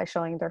personal by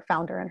showing their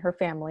founder and her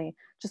family,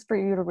 just for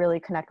you to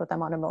really connect with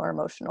them on a more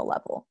emotional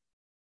level.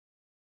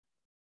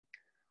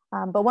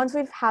 But once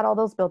we've had all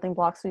those building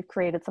blocks, we've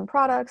created some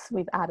products,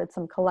 we've added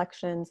some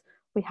collections,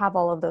 we have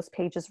all of those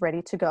pages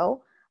ready to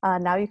go.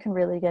 Now you can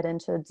really get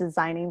into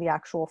designing the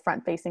actual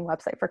front-facing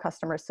website for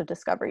customers to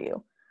discover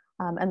you.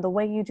 And the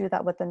way you do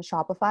that within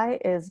Shopify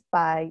is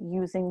by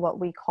using what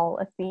we call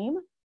a theme.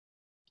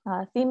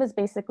 Theme is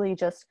basically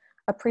just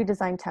a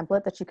pre-designed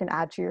template that you can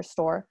add to your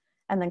store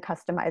and then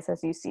customize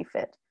as you see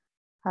fit.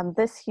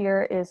 This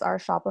here is our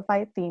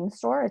Shopify theme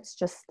store. It's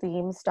just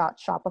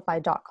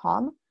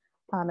themes.shopify.com.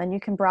 And you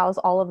can browse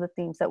all of the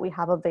themes that we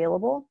have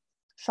available.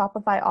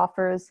 Shopify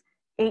offers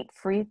 8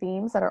 free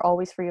themes that are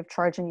always free of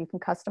charge and you can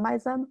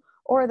customize them,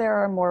 or there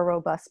are more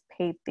robust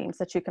paid themes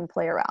that you can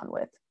play around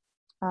with.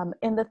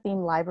 In the theme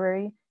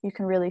library, you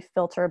can really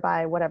filter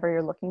by whatever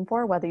you're looking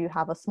for, whether you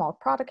have a small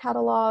product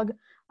catalog,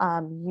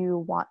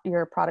 you want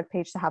your product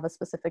page to have a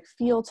specific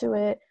feel to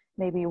it,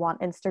 maybe you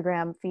want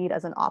Instagram feed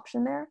as an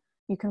option there.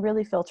 You can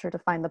really filter to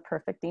find the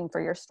perfect theme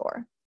for your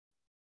store.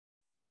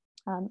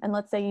 And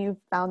let's say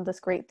you've found this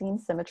great theme,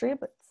 Symmetry,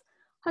 but it's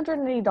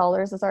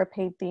 $180 is our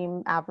paid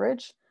theme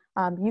average.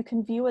 You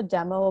can view a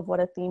demo of what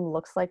a theme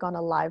looks like on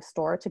a live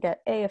store to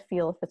get a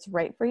feel if it's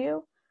right for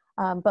you.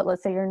 But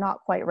let's say you're not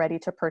quite ready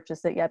to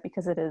purchase it yet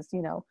because it is,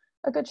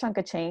 a good chunk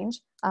of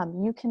change.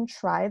 You can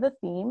try the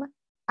theme,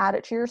 add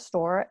it to your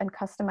store and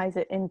customize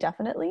it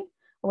indefinitely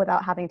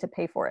without having to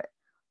pay for it.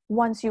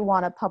 Once you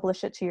want to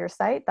publish it to your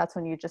site, that's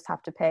when you just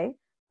have to pay.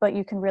 But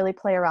you can really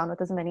play around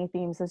with as many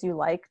themes as you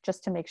like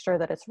just to make sure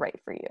that it's right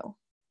for you.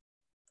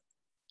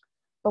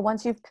 But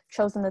once you've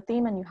chosen the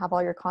theme and you have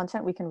all your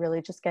content, we can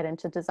really just get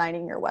into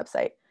designing your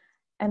website.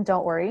 And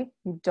don't worry,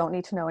 you don't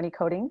need to know any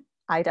coding.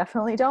 I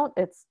definitely don't.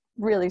 It's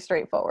really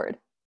straightforward.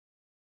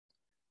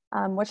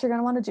 What you're going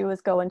to want to do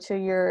is go into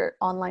your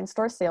online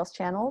store sales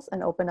channels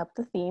and open up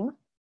the theme.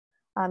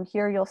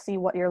 Here you'll see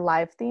what your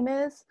live theme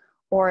is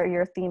or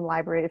your theme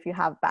library if you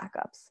have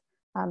backups.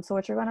 So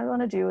what you're going to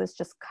want to do is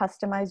just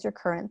customize your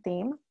current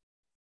theme.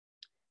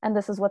 And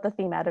this is what the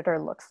theme editor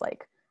looks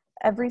like.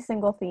 Every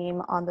single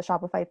theme on the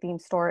Shopify theme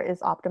store is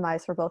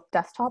optimized for both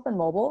desktop and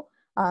mobile.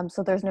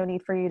 So there's no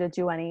need for you to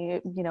do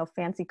any,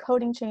 fancy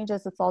coding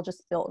changes. It's all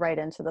just built right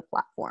into the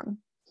platform.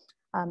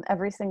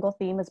 Every single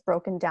theme is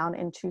broken down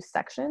into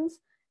sections,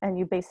 and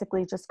you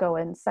basically just go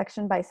in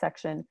section by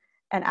section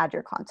and add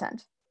your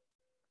content.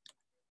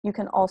 You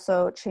can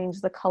also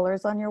change the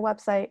colors on your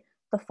website,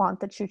 the font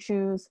that you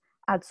choose,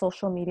 add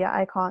social media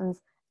icons,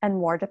 and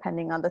more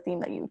depending on the theme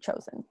that you've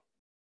chosen.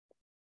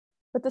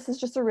 But this is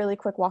just a really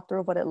quick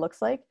walkthrough of what it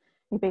looks like.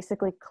 You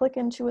basically click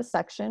into a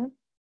section,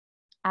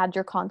 add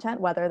your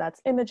content, whether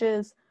that's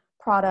images,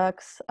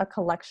 products, a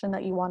collection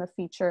that you want to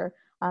feature,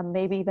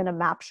 maybe even a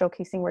map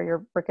showcasing where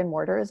your brick and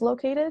mortar is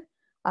located.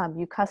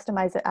 You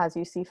customize it as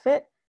you see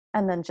fit,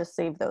 and then just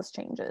save those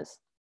changes.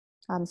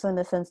 So in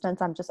this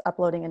instance, I'm just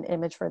uploading an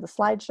image for the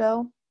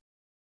slideshow,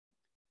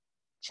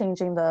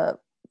 changing the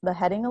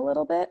heading a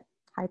little bit,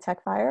 hi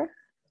TechFire,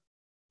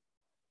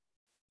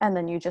 and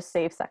then you just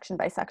save section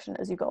by section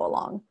as you go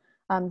along.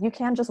 You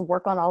can just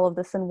work on all of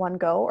this in one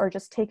go, or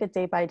just take it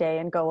day by day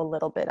and go a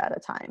little bit at a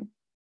time.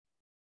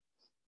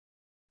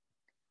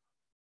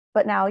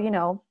 But now, you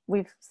know,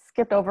 we've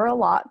skipped over a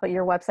lot, but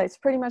your website's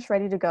pretty much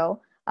ready to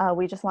go.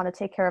 We just want to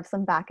take care of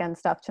some back-end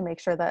stuff to make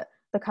sure that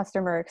the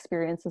customer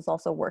experience is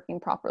also working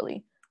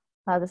properly.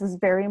 This is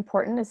very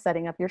important, is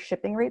setting up your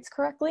shipping rates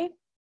correctly.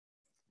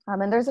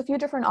 And there's a few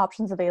different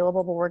options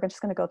available, but we're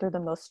just going to go through the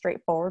most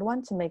straightforward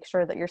one to make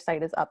sure that your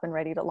site is up and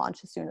ready to launch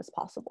as soon as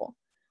possible.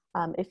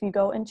 If you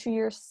go into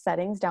your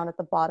settings down at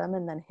the bottom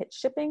and then hit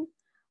shipping,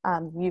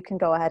 you can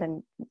go ahead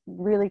and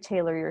really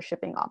tailor your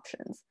shipping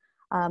options.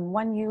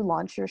 When you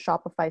launch your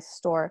Shopify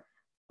store,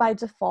 by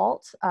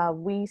default,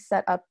 we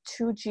set up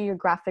 2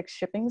 geographic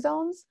shipping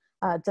zones,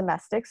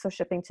 domestic, so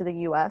shipping to the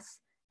US,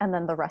 and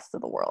then the rest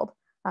of the world.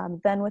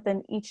 Then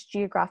within each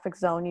geographic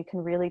zone, you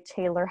can really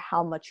tailor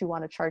how much you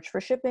want to charge for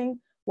shipping,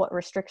 what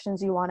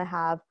restrictions you want to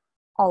have,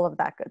 all of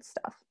that good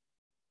stuff.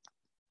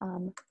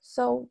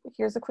 So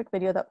here's a quick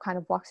video that kind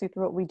of walks you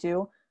through what we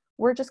do.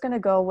 We're just going to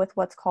go with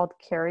what's called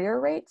carrier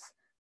rates.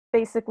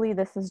 Basically,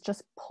 this is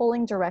just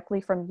pulling directly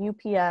from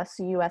UPS,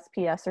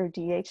 USPS, or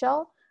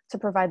DHL to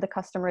provide the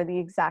customer the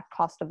exact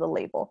cost of the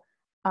label.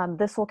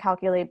 This will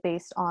calculate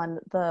based on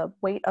the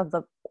weight of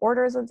the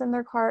orders that's in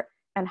their cart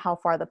and how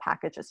far the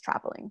package is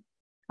traveling.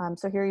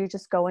 So here you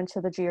just go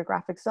into the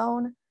geographic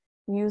zone,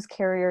 use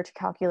carrier to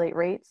calculate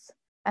rates,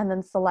 and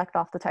then select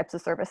off the types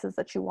of services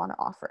that you want to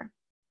offer.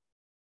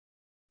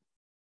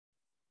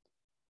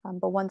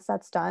 But once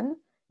that's done,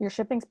 your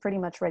shipping's pretty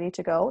much ready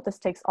to go. This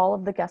takes all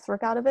of the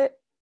guesswork out of it.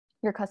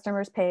 Your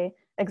customers pay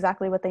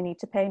exactly what they need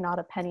to pay, not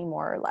a penny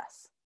more or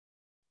less.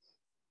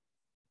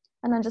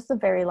 And then just the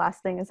very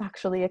last thing is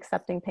actually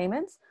accepting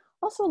payments.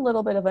 Also a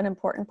little bit of an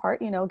important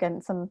part, you know,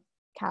 getting some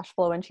cash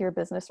flow into your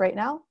business right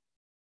now.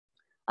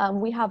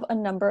 We have a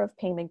number of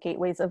payment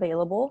gateways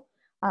available.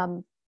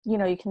 You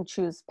know, you can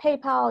choose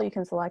PayPal, you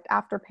can select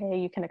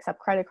Afterpay, you can accept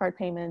credit card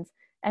payments,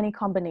 any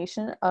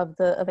combination of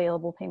the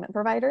available payment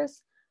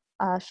providers.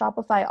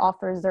 Shopify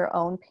offers their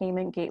own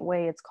payment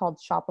gateway. It's called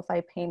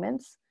Shopify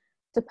Payments.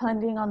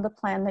 Depending on the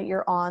plan that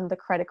you're on, the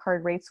credit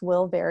card rates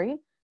will vary,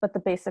 but the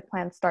basic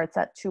plan starts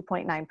at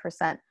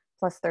 2.9%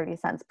 plus 30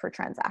 cents per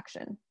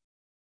transaction.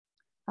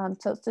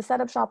 So to set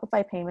up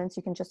Shopify Payments,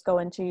 you can just go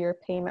into your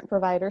payment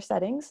provider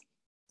settings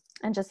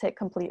and just hit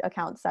complete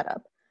account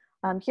setup.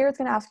 Here it's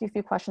going to ask you a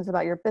few questions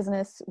about your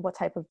business, what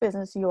type of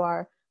business you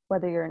are,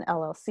 whether you're an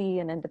LLC,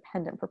 an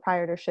independent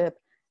proprietorship,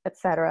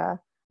 etc.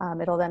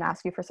 It'll then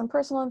ask you for some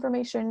personal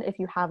information. If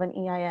you have an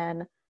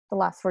EIN, the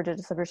last 4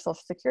 digits of your social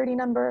security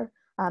number,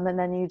 and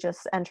then you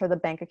just enter the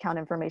bank account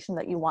information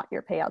that you want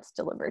your payouts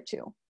delivered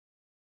to.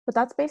 But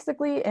that's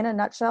basically, in a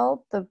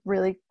nutshell, the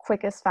really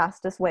quickest,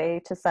 fastest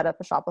way to set up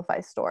a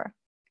Shopify store.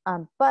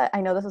 But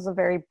I know this is a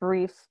very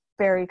brief,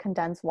 very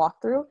condensed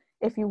walkthrough.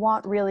 If you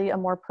want really a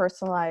more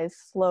personalized,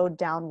 slowed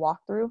down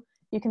walkthrough,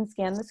 you can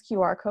scan this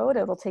QR code.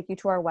 It'll take you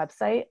to our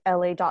website,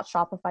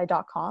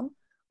 la.shopify.com.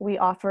 We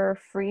offer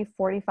free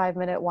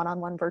 45-minute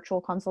one-on-one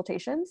virtual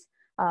consultations.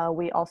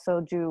 We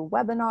also do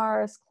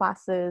webinars,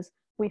 classes.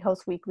 We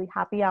host weekly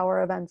happy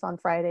hour events on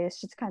Fridays,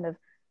 just to kind of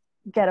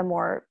get a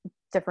more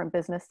different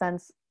business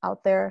sense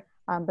out there.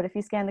 But if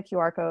you scan the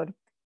QR code,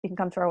 you can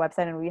come to our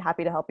website and we'll be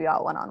happy to help you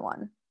out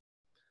one-on-one.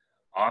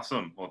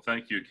 Awesome. Well,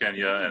 thank you,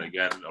 Kenya. And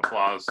again,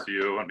 applause to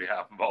you on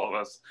behalf of all of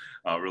us.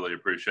 Really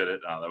appreciate it.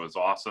 That was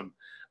awesome.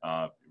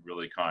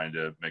 Really kind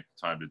to make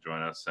the time to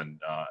join us. And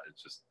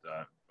it's just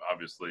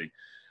obviously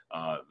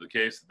the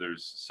case.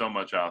 There's so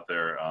much out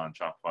there on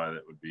Shopify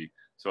that would be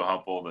so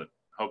helpful that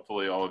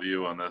hopefully all of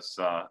you on this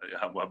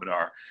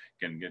webinar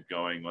can get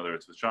going, whether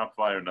it's with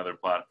Shopify or another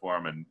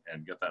platform,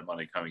 and get that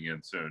money coming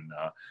in soon.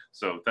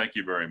 So thank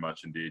you very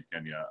much indeed,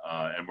 Kenya.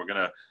 And we're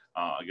going to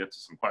get to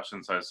some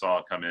questions I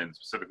saw come in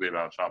specifically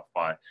about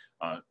Shopify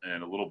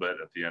in a little bit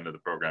at the end of the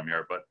program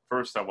here. But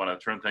first, I want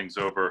to turn things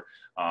over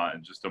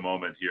in just a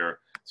moment here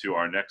to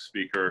our next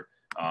speaker,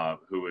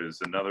 who is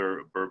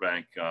another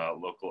Burbank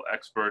local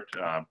expert,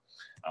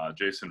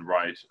 Jason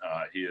Wright.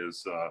 He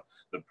is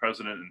the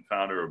president and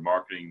founder of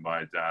Marketing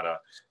by Data.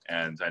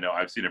 And I know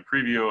I've seen a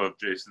preview of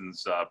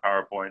Jason's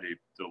PowerPoint. He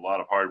did a lot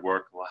of hard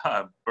work,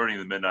 burning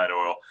the midnight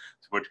oil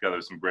to put together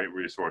some great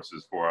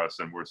resources for us.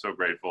 And we're so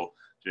grateful,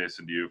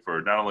 Jason, to you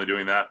for not only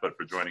doing that, but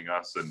for joining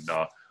us. And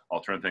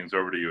I'll turn things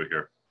over to you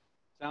here.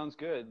 Sounds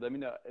good. Let me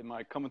know. Am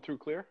I coming through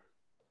clear?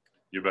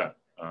 You bet.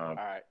 All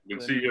right. We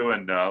can see you,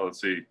 and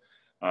let's see.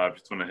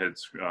 Just want to hit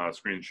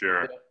screen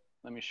share. Yeah.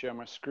 Let me share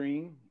my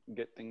screen and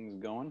get things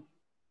going.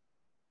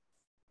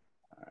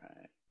 All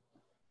right.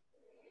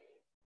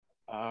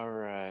 All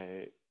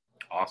right.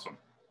 Awesome.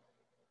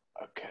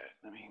 Okay.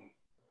 Let me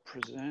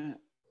present.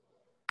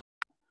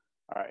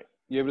 All right.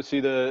 You able to see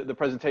the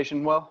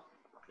presentation well?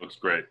 Looks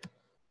great.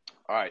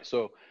 All right.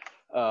 So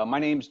my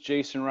name's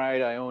Jason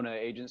Wright. I own an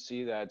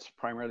agency that's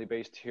primarily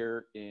based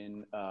here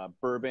in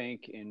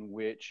Burbank, in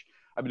which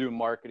I've been doing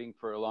marketing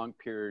for a long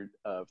period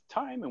of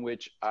time, in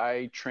which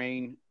I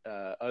train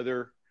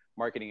other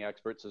marketing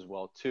experts as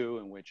well too,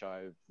 in which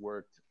I've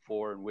worked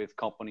for and with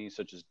companies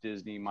such as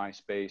Disney,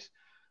 MySpace,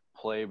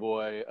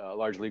 Playboy, a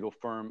large legal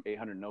firm,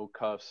 800 No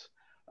Cuffs,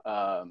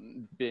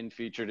 been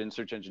featured in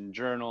Search Engine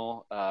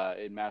Journal,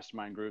 in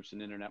mastermind groups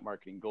and Internet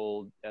Marketing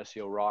Gold.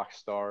 SEO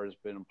Rockstar has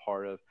been a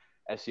part of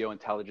SEO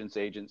Intelligence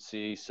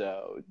Agency.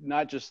 So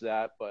not just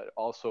that, but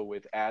also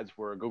with ads,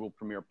 we're a Google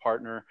Premier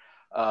partner.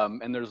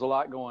 And there's a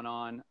lot going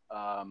on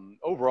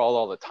overall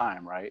all the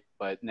time, right?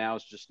 But now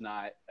it's just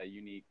not a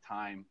unique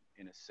time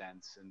in a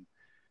sense. And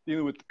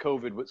dealing with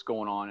COVID, what's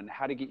going on and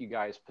how to get you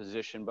guys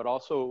positioned, but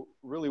also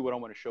really what I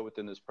want to show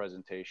within this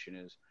presentation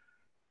is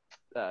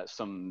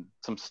some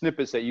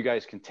snippets that you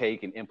guys can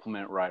take and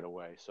implement right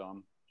away. So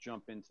I'm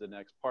jump into the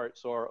next part.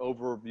 So our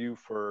overview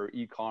for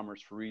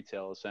e-commerce for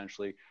retail,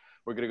 essentially,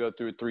 we're going to go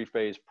through a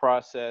 3-phase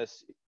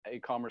process: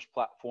 e-commerce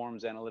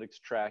platforms,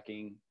 analytics,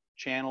 tracking,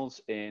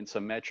 channels, and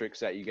some metrics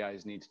that you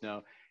guys need to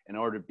know in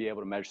order to be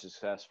able to measure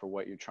success for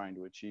what you're trying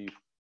to achieve.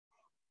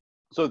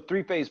 So the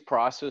 3-phase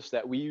process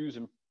that we use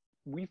and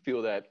we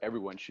feel that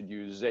everyone should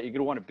use is that you're going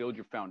to want to build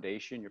your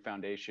foundation. Your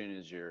foundation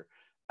is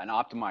an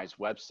optimized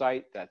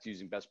website that's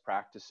using best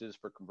practices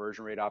for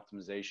conversion rate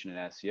optimization and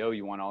SEO.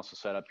 You want to also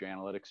set up your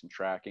analytics and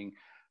tracking.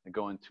 I'll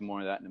go into more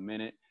of that in a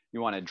minute.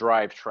 You want to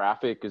drive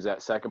traffic is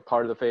that second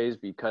part of the phase,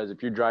 because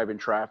if you're driving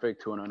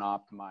traffic to an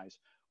unoptimized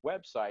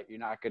website, you're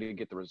not going to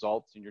get the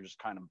results and you're just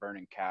kind of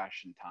burning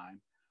cash and time.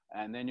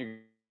 And then you're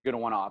going to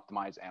want to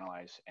optimize,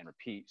 analyze, and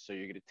repeat. So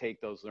you're going to take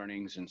those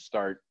learnings and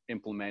start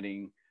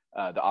implementing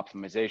the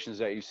optimizations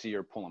that you see,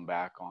 or pulling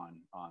back on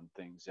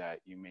things that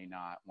you may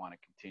not want to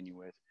continue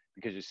with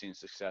because you're seeing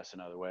success in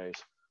other ways.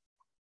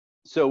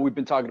 So we've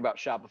been talking about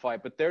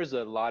Shopify, but there's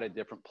a lot of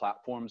different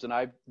platforms, and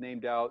I've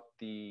named out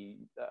the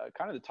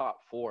kind of the top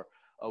 4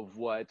 of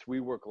what we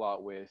work a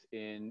lot with.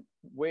 In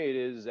way it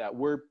is that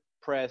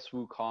WordPress,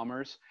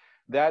 WooCommerce,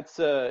 it's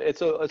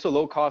a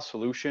low cost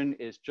solution.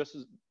 It's just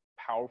as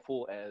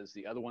powerful as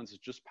the other ones.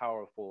 It's just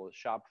powerful as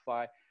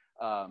Shopify.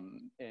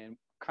 And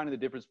kind of the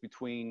difference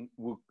between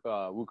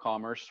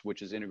WooCommerce,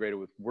 which is integrated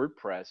with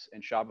WordPress,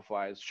 and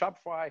Shopify is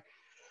Shopify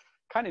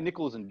kind of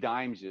nickels and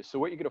dimes you. So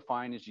what you're going to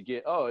find is you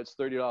get, it's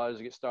 $30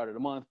 to get started a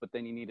month, but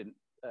then you need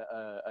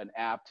an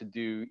app to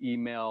do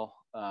email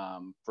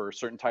for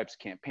certain types of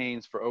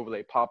campaigns, for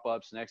overlay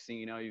pop-ups. Next thing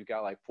you know, you've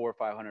got like $400 or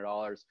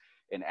 $500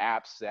 in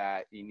apps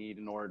that you need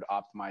in order to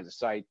optimize a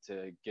site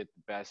to get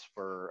the best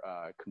for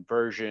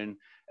conversion,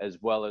 as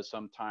well as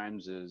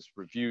sometimes as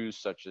reviews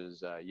such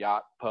as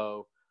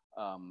Yotpo.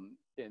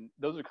 And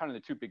those are kind of the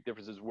 2 big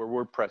differences, where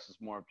WordPress is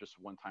more of just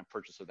a one-time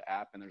purchase of the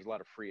app, and there's a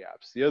lot of free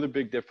apps. The other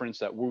big difference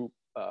that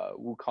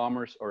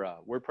WooCommerce or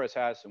WordPress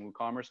has and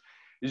WooCommerce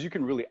is you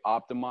can really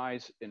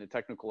optimize in a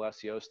technical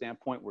SEO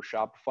standpoint, where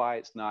Shopify,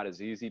 it's not as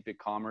easy.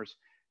 BigCommerce,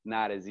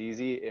 not as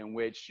easy, in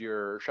which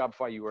your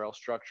Shopify URL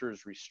structure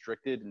is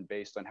restricted and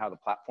based on how the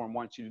platform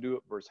wants you to do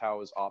it versus how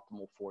is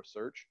optimal for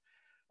search.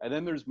 And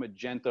then there's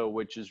Magento,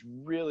 which is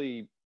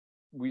really,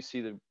 we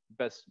see the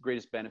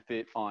greatest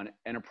benefit on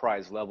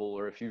enterprise level,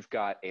 or if you've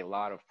got a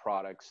lot of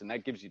products, and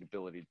that gives you the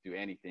ability to do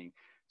anything.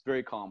 It's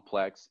very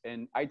complex.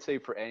 And I'd say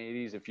for any of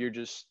these, if you're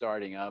just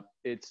starting up,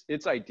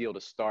 it's ideal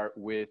to start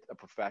with a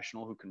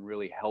professional who can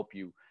really help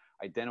you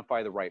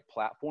identify the right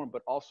platform,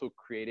 but also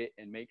create it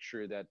and make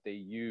sure that they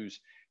use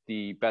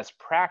the best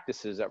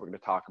practices that we're going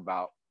to talk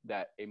about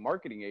that a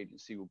marketing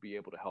agency will be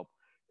able to help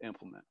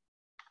implement.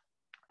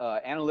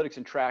 Analytics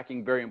and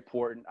tracking, very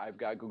important. I've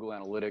got Google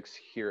Analytics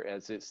here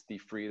as it's the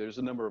free. There's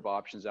a number of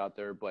options out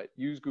there, but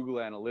use Google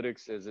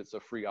Analytics as it's a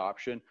free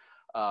option.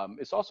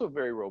 It's also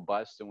very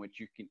robust, in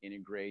which you can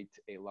integrate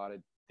a lot of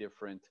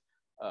different,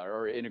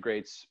 or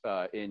integrates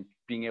in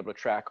being able to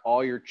track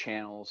all your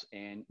channels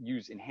and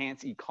use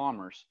enhanced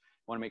e-commerce.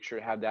 Want to make sure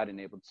to have that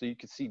enabled, so you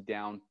can see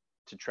down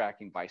to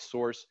tracking by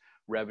source,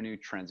 revenue,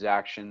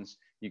 transactions.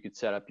 You could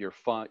set up your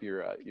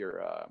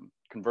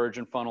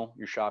conversion funnel,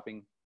 your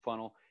shopping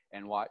funnel,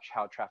 and watch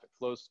how traffic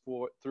flows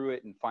through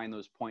it and find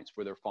those points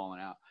where they're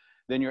falling out.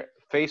 Then your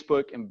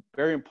Facebook, and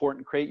very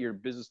important, create your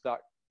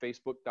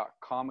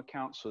business.facebook.com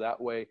account. So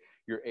that way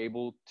you're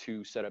able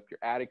to set up your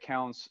ad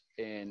accounts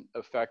and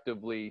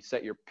effectively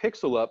set your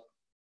pixel up,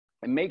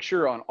 and make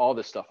sure on all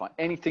this stuff, on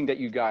anything that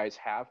you guys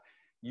have,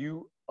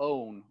 you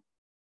own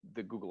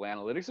the Google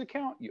Analytics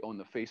account, you own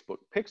the Facebook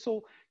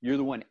pixel, you're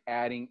the one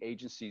adding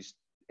agencies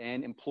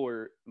and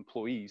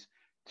employees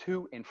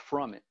to and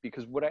from it.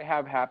 Because what I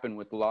have happened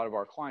with a lot of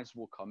our clients,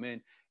 will come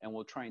in and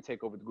we'll try and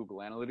take over the Google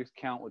Analytics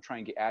account, we'll try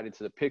and get added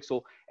to the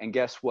pixel, and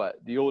guess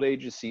what? The old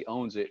agency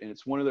owns it, and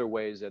it's one of their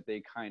ways that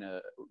they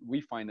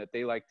we find that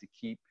they like to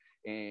keep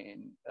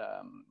and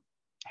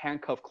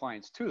handcuff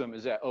clients to them,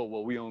 is that,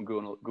 we own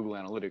Google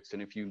Analytics,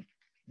 and if you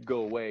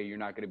go away, you're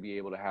not going to be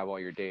able to have all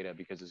your data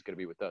because it's going to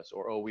be with us.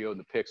 Or, we own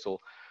the pixel,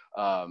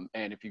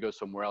 and if you go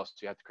somewhere else,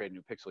 you have to create a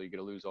new pixel, you're going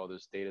to lose all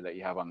this data that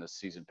you have on this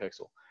seasoned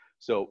pixel.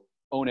 So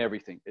own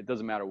everything. It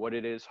doesn't matter what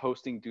it is.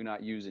 Hosting, do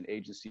not use an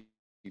agency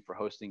for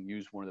hosting.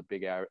 Use one of the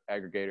big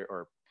aggregator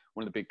or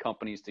one of the big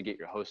companies to get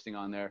your hosting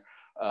on there.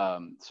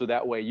 So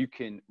that way you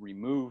can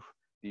remove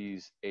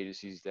these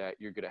agencies that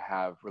you're going to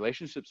have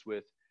relationships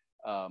with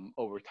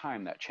over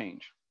time that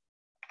change.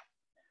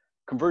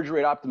 Conversion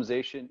rate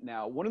optimization.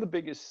 Now, one of the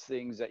biggest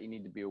things that you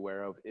need to be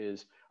aware of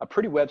is a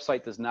pretty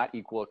website does not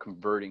equal a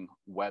converting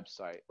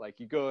website. Like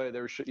you go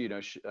there, we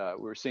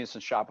were seeing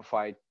some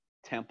Shopify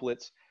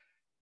templates.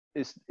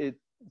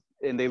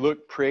 And they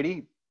look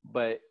pretty,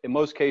 but in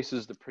most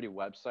cases, the pretty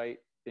website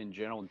in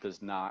general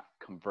does not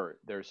convert.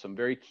 There's some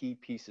very key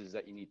pieces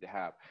that you need to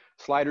have.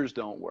 Sliders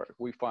don't work.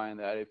 We find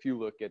that if you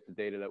look at the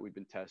data that we've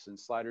been testing,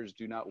 sliders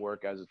do not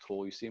work as a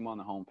tool. You see them on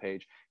the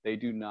homepage. They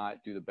do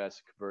not do the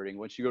best converting.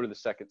 Once you go to the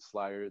second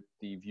slider,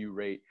 the view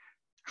rate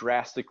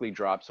drastically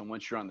drops. And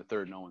once you're on the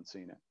third, no one's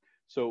seen it.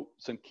 So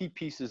some key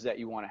pieces that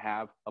you want to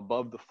have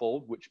above the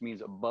fold, which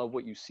means above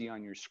what you see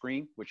on your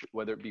screen, which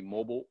whether it be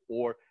mobile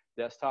or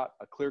desktop,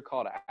 a clear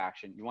call to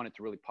action. You want it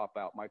to really pop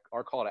out.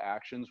 Our call to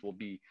actions will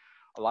be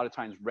a lot of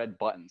times red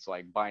buttons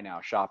like buy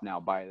now, shop now,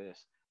 buy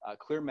this. A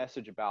clear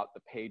message about the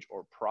page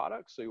or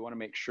product. So you want to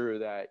make sure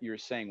that you're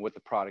saying what the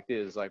product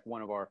is. Like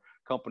one of our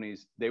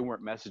companies, they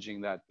weren't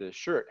messaging that the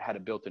shirt had a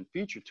built-in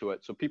feature to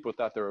it. So people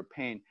thought they were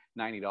paying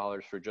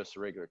 $90 for just a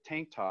regular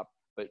tank top.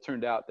 But it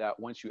turned out that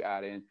once you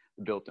add in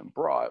the built-in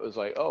bra, it was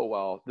like, oh,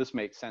 well, this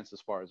makes sense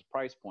as far as the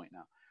price point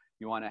now.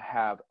 You want to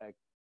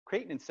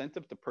create an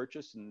incentive to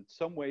purchase. In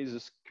some ways,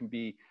 this can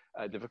be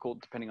difficult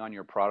depending on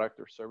your product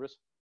or service.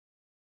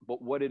 But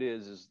what it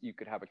is you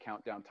could have a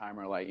countdown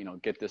timer like,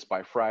 get this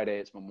by Friday,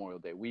 it's Memorial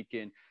Day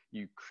weekend.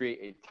 You create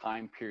a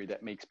time period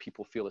that makes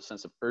people feel a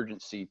sense of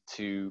urgency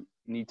to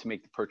need to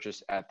make the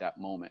purchase at that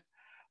moment.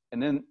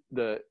 And then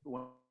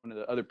one of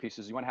the other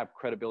pieces, you want to have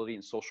credibility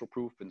and social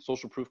proof. And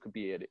social proof could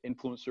be an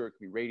influencer, it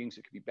could be ratings,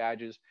 it could be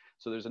badges.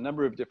 So there's a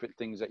number of different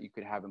things that you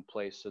could have in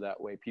place so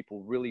that way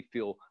people really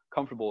feel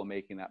comfortable in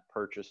making that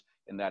purchase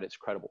and that it's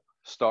credible.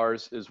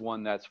 Stars is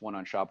one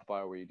on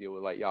Shopify where you deal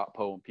with like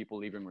Yotpo and people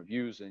leaving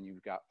reviews and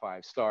you've got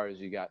 5 stars,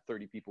 you got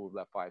 30 people who've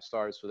left 5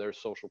 stars. So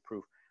there's social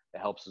proof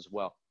that helps as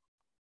well.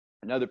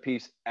 Another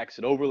piece,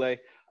 exit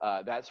overlay.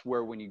 That's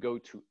where when you go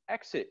to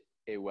exit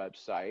a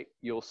website,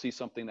 you'll see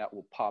something that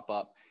will pop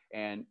up.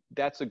 And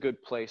that's a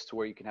good place to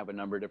where you can have a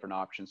number of different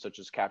options, such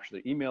as capture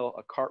the email,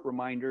 a cart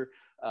reminder.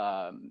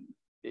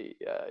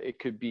 It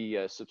could be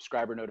a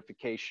subscriber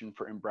notification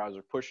for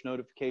in-browser push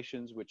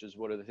notifications, which is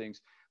one of the things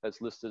that's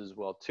listed as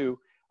well too.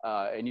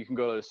 And you can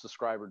go to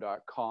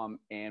subscriber.com,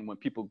 and when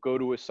people go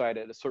to a site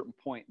at a certain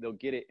point, they'll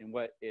get it. And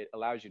what it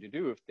allows you to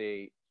do if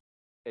they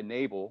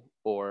enable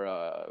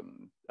or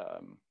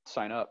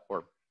sign up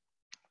or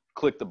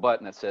click the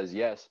button that says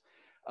yes,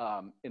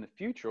 in the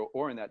future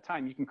or in that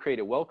time, you can create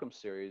a welcome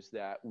series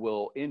that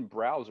will in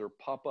browser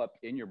pop up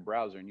in your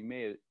browser. And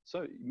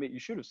you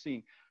should have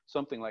seen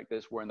something like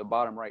this where in the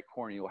bottom right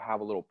corner, you'll have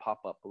a little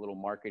pop-up, a little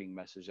marketing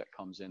message that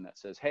comes in that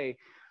says, hey,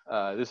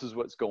 this is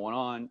what's going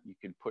on. You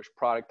can push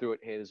product through it.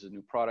 Hey, this is a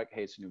new product.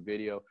 Hey, it's a new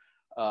video.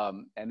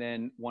 And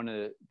then one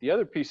of the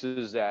other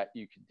pieces that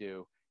you could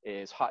do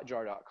is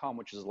hotjar.com,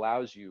 which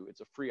allows you,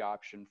 it's a free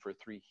option for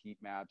 3 heat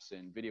maps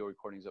and video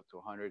recordings up to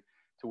 100,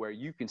 to where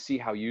you can see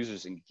how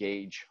users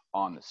engage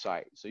on the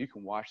site. So you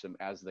can watch them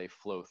as they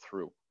flow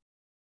through.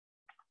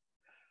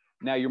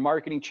 Now your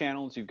marketing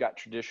channels, you've got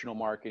traditional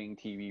marketing,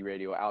 TV,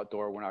 radio,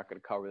 outdoor. We're not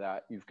going to cover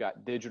that. You've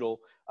got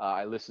digital.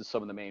 I listed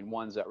some of the main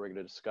ones that we're going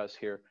to discuss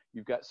here.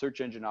 You've got search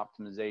engine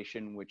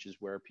optimization, which is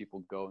where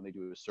people go and they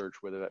do a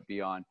search, whether that be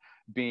on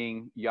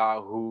Bing,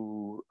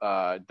 Yahoo,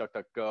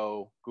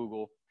 DuckDuckGo,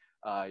 Google.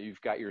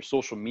 You've got your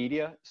social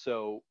media.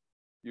 So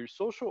your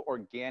social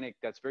organic,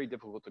 that's very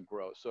difficult to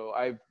grow. So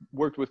I've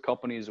worked with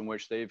companies in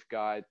which they're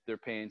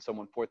paying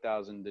someone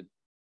 $4,000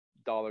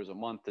 a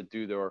month to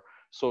do their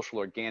social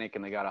organic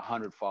and they got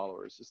 100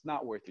 followers. It's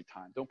not worth your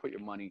time. Don't put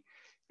your money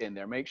in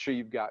there. Make sure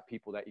you've got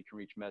people that you can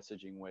reach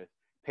messaging with.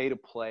 Pay to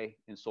play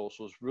in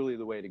social is really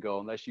the way to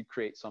go, unless you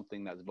create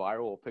something that's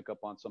viral or pick up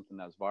on something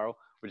that's viral,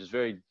 which is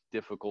very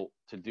difficult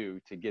to do,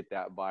 to get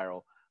that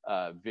viral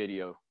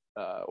video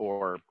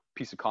or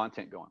piece of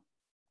content going.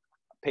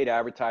 Paid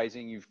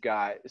advertising, you've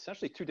got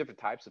essentially 2 different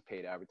types of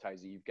paid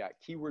advertising. You've got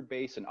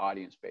keyword-based and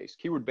audience-based.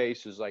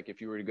 Keyword-based is like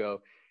if you were to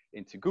go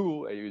into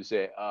Google and you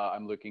say,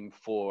 I'm looking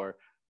for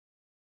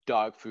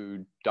dog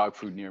food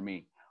near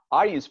me.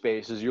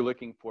 Audience-based is you're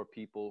looking for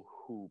people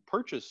who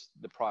purchase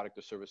the product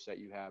or service that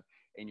you have,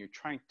 and you're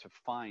trying to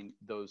find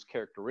those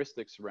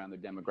characteristics around their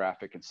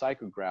demographic and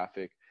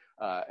psychographic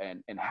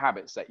and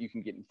habits that you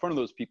can get in front of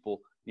those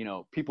people.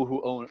 People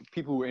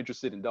who are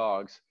interested in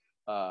dogs.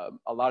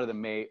 A lot of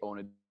them may own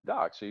a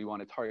dog, so you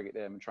want to target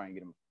them and try and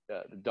get them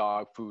the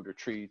dog food or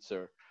treats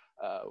or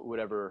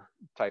whatever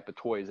type of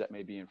toys that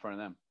may be in front of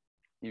them.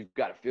 You've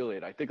got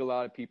affiliate. I think a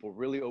lot of people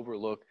really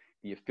overlook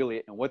the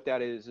affiliate, and what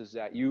that is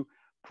that you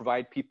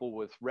provide people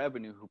with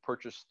revenue who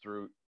purchase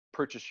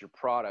your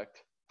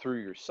product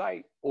through your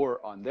site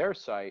or on their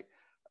site,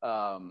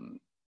 and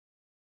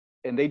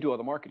they do all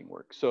the marketing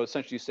work. So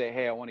essentially you say,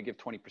 hey, I want to give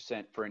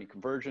 20% for any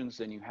conversions.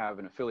 Then you have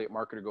an affiliate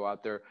marketer go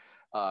out there.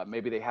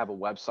 Maybe they have a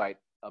website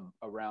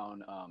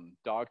around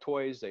dog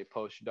toys. They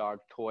post your dog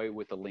toy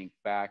with a link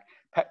back.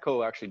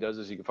 Petco actually does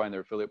this. You can find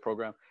their affiliate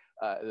program.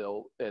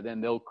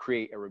 They'll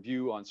create a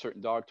review on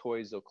certain dog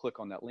toys. They'll click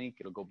on that link.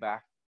 It'll go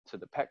back to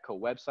the Petco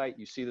website.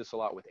 You see this a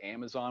lot with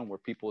Amazon, where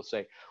people will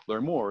say,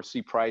 learn more or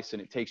see price,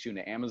 and it takes you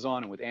into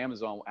Amazon. And with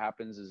Amazon, what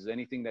happens is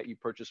anything that you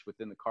purchase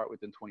within the cart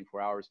within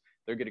 24 hours,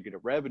 they're going to get a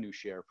revenue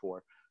share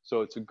for.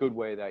 So it's a good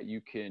way that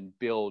you can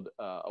build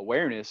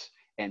awareness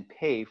and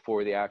pay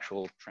for the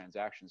actual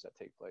transactions that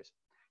take place.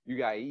 You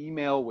got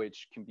email,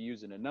 which can be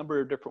used in a number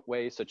of different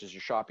ways, such as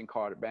your shopping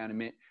cart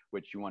abandonment,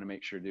 which you want to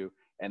make sure to do.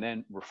 And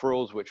then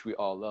referrals, which we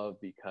all love,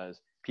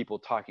 because people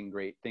talking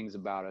great things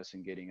about us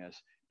and getting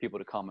us people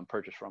to come and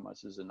purchase from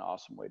us is an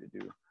awesome way to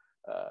do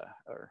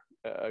or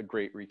a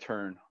great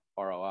return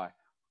ROI.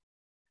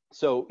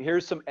 So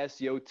here's some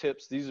SEO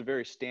tips. These are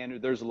very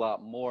standard. There's a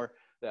lot more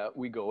that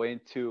we go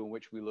into, in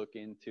which we look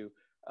into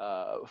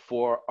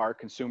for our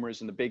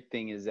consumers. And the big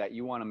thing is that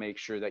you want to make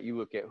sure that you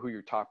look at who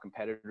your top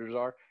competitors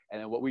are. And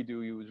then what we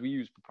do is we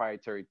use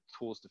proprietary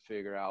tools to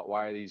figure out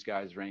why are these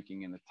guys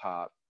ranking in the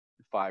top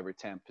 5 or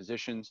 10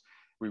 positions.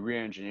 We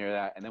re-engineer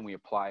that, and then we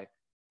apply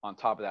on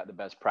top of that the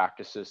best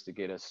practices to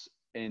get us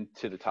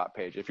into the top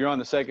page. If you're on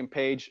the second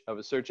page of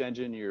a search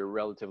engine, you're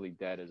relatively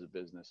dead as a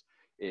business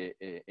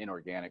in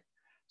organic.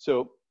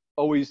 So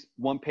always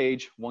one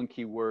page, one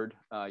keyword.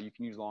 You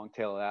can use long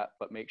tail of that,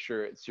 but make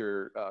sure it's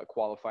your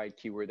qualified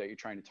keyword that you're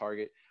trying to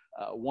target.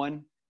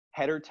 One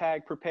header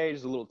tag per page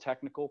is a little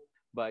technical,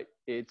 but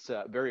it's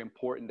very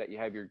important that you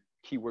have your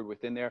keyword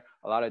within there.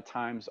 A lot of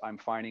times I'm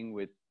finding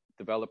with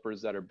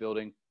developers that are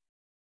building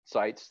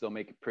sites, they'll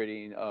make it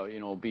pretty,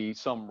 be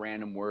some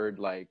random word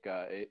like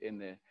in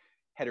the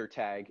header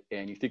tag,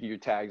 and you think of your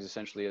tags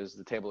essentially as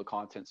the table of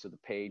contents of the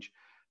page.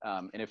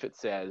 And if it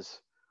says,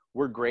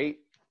 we're great,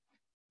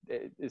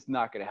 it's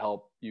not going to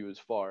help you as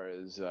far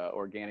as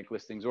organic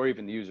listings or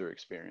even the user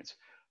experience.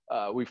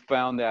 We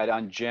found that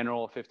on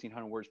general,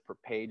 1,500 words per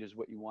page is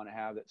what you want to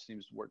have. That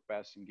seems to work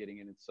best in getting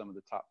into some of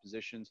the top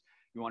positions.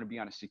 You want to be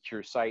on a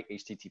secure site,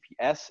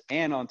 HTTPS.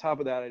 And on top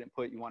of that, I didn't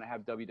put, you want to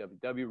have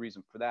www.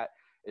 Reason for that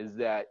is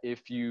that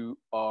if your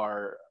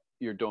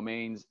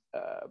domain's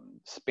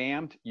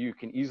spammed, you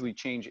can easily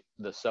change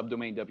the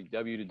subdomain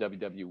www to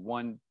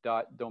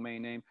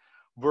www1.domain name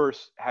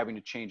versus having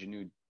to change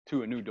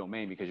to a new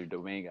domain because your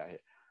domain got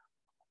hit.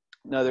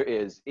 Another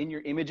is in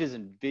your images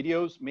and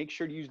videos, make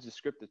sure to use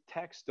descriptive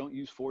text. Don't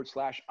use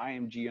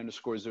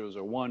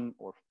 /IMG_001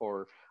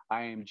 or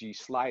IMG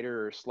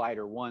slider or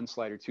slider 1,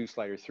 slider 2,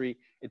 slider 3.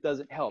 It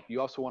doesn't help.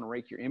 You also want to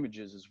rank your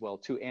images as well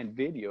too, and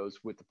videos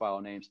with the file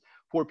names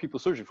for people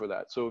searching for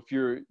that. So if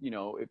you're,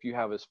 if you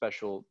have a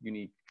special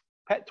unique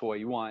pet toy,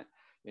 you want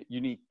a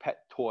unique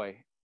pet toy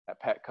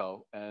at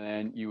Petco, and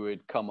then you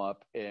would come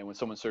up, and when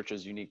someone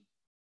searches unique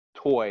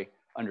toy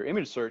under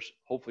image search,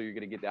 hopefully you're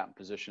going to get that in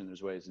position.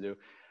 There's ways to do.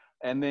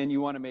 And then you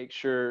want to make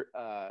sure,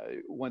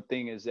 one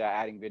thing is that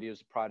adding videos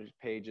to product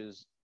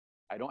pages.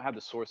 I don't have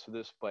the source for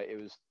this, but it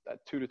was a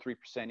 2 to 3%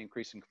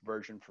 increase in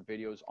conversion for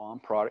videos on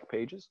product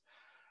pages.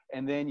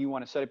 And then you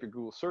want to set up your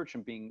Google search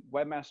and Bing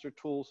webmaster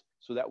tools,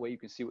 so that way you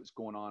can see what's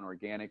going on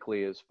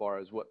organically as far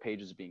as what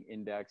pages are being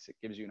indexed. It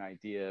gives you an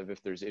idea of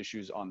if there's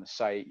issues on the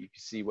site. You can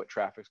see what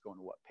traffic's going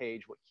to what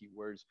page, what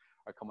keywords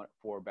are coming up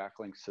for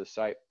backlinks to the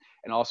site.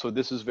 And also,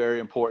 this is very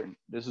important.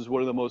 This is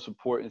one of the most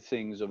important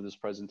things of this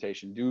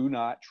presentation. Do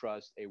not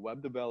trust a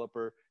web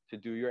developer to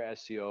do your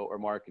SEO or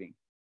marketing.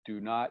 Do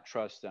not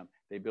trust them.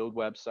 They build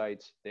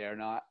websites. They are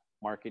not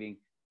marketing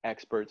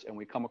experts. And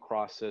we come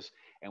across this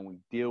and we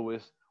deal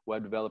with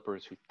web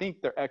developers who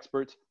think they're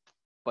experts,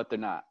 but they're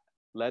not.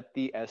 Let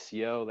the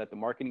SEO, let the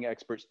marketing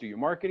experts do your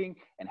marketing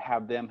and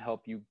have them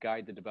help you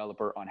guide the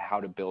developer on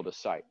how to build a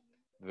site.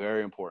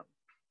 Very important.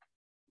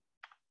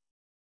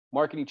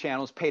 Marketing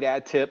channels, paid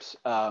ad tips.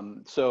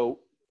 So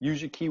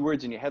use your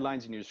keywords in your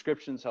headlines and your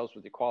descriptions, helps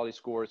with your quality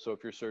score. So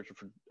if you're searching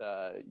for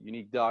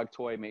unique dog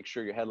toy, make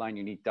sure your headline,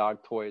 unique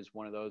dog toy, is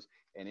one of those.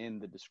 And in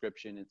the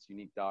description, it's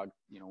unique dog.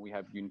 We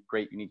have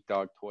great unique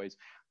dog toys.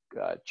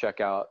 Check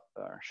out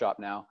our shop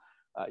now.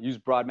 Use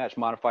broad match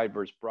modified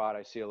versus broad.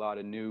 I see a lot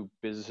of new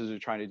businesses who are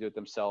trying to do it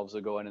themselves.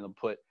 They'll go in and they'll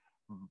put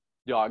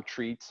dog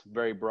treats,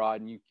 very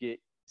broad, and you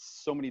get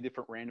so many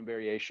different random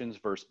variations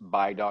versus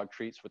buy dog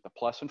treats with the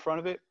plus in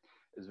front of it.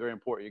 Is very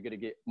important. You're going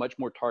to get much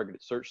more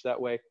targeted search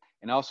that way.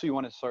 And also you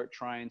want to start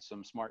trying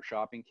some smart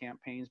shopping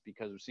campaigns,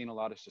 because we've seen a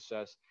lot of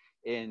success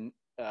in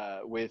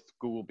with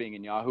Google, Bing,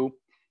 and Yahoo,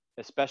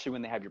 especially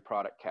when they have your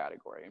product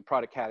category. And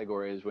product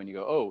category is when you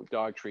go, oh,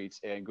 dog treats,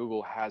 and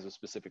Google has a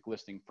specific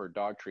listing for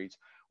dog treats,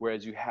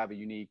 whereas you have a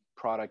unique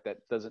product that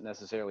doesn't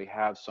necessarily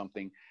have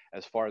something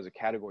as far as a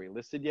category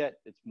listed yet.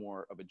 It's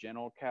more of a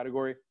general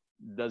category.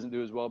 Doesn't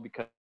do as well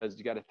because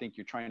you got to think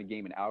you're trying to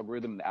game an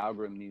algorithm. The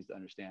algorithm needs to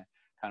understand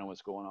kind of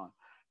what's going on.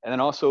 And then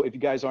also, if you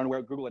guys aren't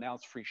aware, Google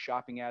announced free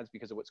shopping ads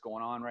because of what's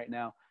going on right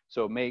now.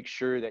 So make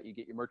sure that you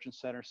get your merchant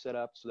center set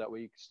up, so that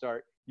way you can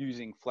start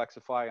using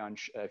Flexify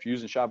if you're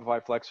using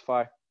Shopify.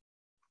 Flexify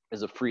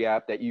is a free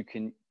app that you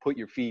can put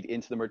your feed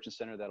into the merchant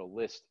center that'll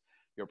list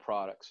your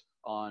products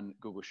on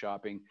Google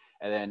Shopping.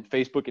 And then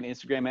Facebook and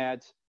Instagram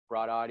ads,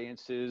 broad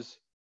audiences,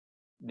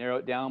 narrow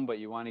it down, but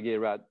you want to get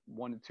about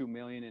 1 to 2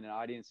 million in an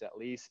audience at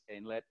least,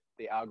 and let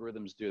the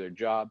algorithms do their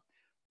job.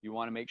 You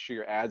want to make sure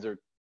your ads are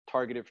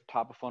targeted for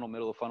top of funnel,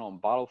 middle of funnel,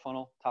 and bottom of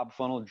funnel. Top of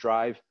funnel,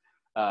 drive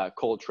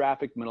cold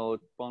traffic. Middle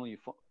of funnel, you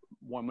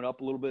warm it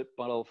up a little bit.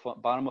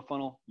 Bottom of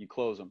funnel, you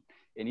close them.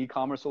 In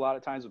e-commerce, a lot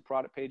of times with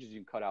product pages, you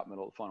can cut out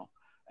middle of funnel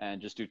and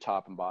just do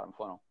top and bottom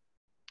funnel.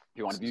 If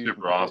you want to view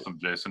super awesome,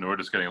 Jason. We're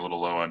just getting a little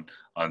low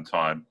on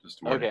time.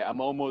 Okay, I'm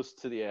almost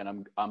to the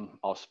end.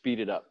 I'll speed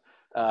it up.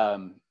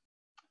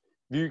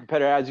 View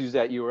competitor ads, use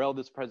that URL.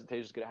 This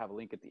presentation is going to have a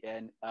link at the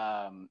end.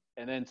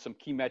 And then some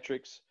key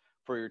metrics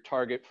for your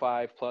target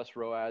 5+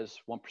 ROAS,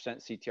 1%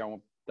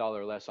 CTR, $1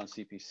 or less on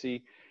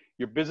CPC.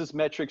 Your business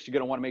metrics, you're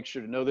going to want to make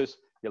sure to know this.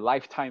 Your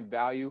lifetime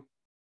value,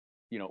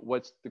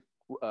 what's the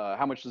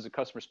how much does the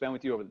customer spend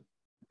with you over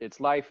its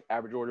life,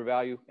 average order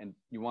value, and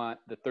you want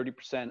the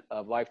 30%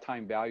 of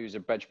lifetime value as a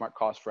benchmark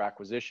cost for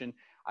acquisition.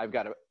 I've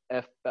got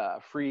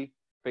a free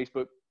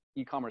Facebook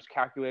e-commerce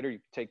calculator. You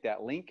can take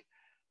that link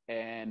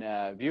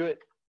and view it.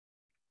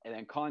 And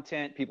then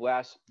content, people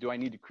ask, do I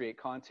need to create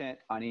content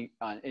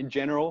in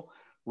general?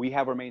 We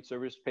have our main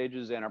service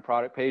pages and our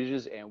product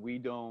pages, and we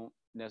don't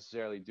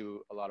necessarily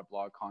do a lot of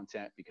blog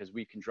content because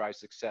we can drive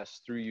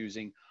success through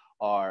using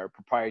our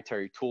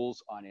proprietary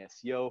tools on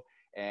SEO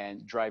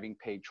and driving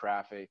paid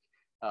traffic,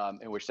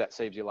 in which that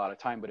saves you a lot of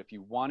time. But if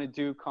you want to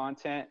do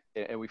content,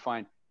 and we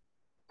find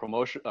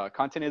promotion,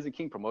 content isn't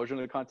king,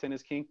 promotional content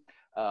is king.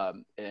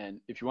 And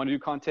if you want to do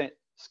content,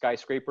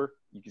 Skyscraper,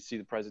 you can see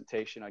the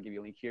presentation. I'll give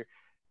you a link here.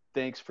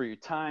 Thanks for your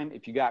time.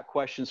 If you got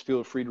questions,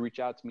 feel free to reach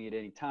out to me at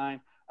any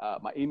time.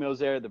 My email's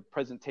there, the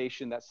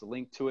presentation, that's the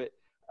link to it.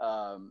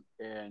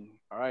 And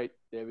all right,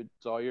 David,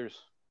 it's all yours.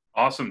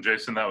 Awesome,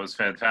 Jason. That was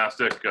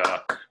fantastic.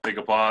 Big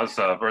applause,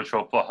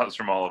 virtual applause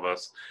from all of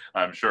us,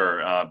 I'm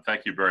sure.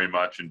 Thank you very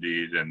much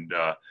indeed. And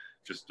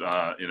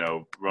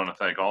we want to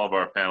thank all of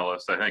our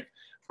panelists. I think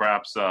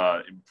perhaps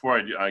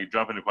before I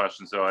jump into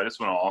questions, though, I just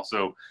want to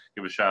also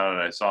give a shout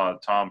out. I saw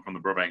Tom from the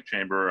Burbank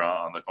Chamber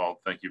on the call.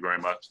 Thank you very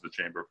much to the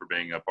Chamber for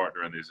being a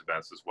partner in these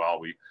events as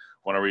well. We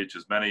want to reach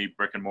as many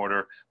brick and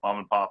mortar mom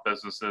and pop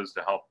businesses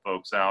to help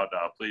folks out.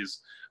 Please,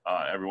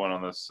 everyone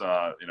on this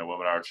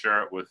webinar,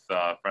 share it with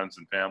friends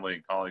and family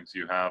and colleagues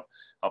you have.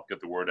 Help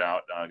get the word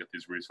out, get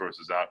these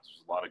resources out.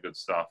 There's a lot of good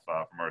stuff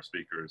from our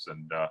speakers.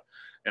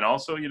 And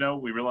also,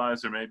 we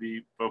realize there may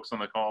be folks on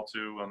the call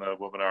too on the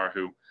webinar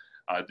who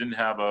didn't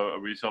have a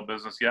retail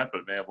business yet,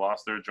 but may have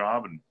lost their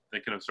job and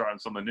thinking of starting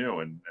something new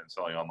and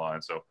selling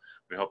online. So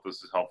we hope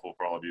this is helpful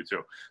for all of you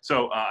too.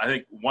 So I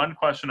think one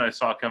question I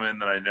saw come in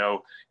that I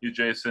know you,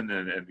 Jason,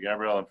 and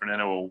Gabrielle and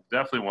Fernando will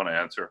definitely want to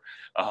answer.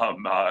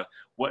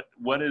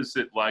 What is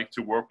it like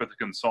to work with a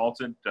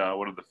consultant?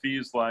 What are the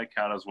fees like?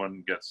 How does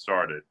one get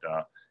started?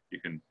 You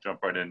can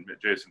jump right in.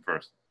 Jason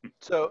first.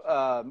 So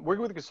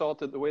working with a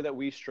consultant, the way that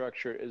we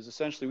structure is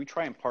essentially we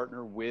try and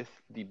partner with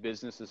the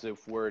business as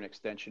if we're an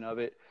extension of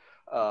it.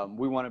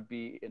 We want to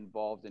be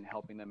involved in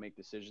helping them make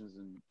decisions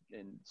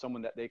and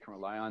someone that they can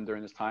rely on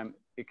during this time.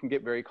 It can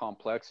get very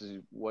complex,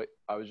 is what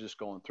I was just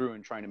going through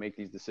and trying to make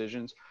these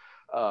decisions.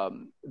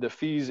 The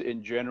fees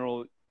in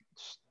general,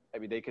 I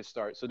mean, they could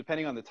start. So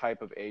depending on the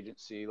type of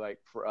agency, like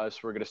for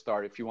us, we're going to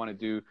start, if you want to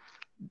do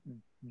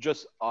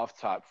just off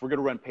top, if we're going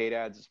to run paid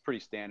ads, it's pretty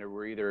standard.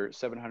 We're either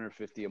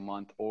 $750 a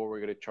month or we're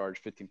going to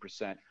charge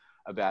 15%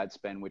 of ad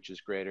spend, which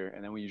is greater.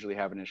 And then we usually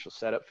have an initial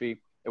setup fee.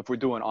 If we're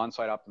doing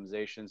on-site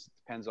optimizations, it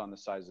depends on the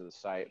size of the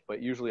site,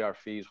 but usually our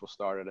fees will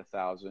start at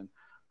 $1,000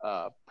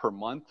 per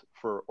month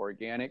for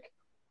organic,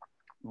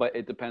 but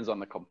it depends on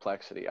the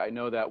complexity. I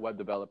know that web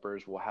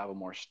developers will have a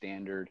more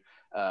standard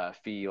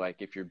fee. Like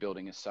if you're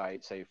building a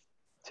site, say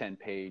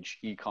 10-page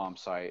e-com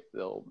site,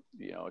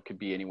 it could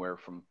be anywhere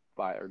from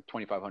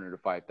 $2,500 to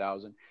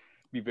 $5,000.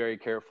 Be very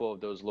careful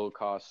of those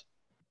low-cost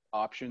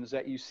options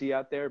that you see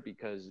out there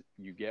because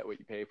you get what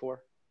you pay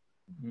for.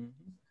 Mm-hmm.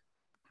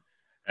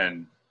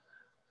 And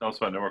tell us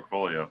about Network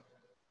Folio.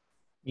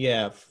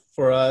 Yeah,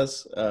 for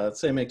us,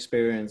 same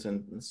experience,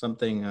 and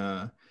something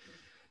that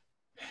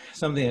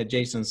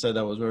Jason said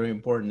that was very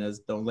important is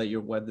don't let your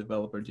web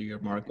developer do your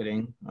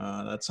marketing.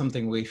 That's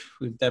something we've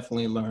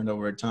definitely learned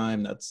over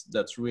time.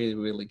 That's really,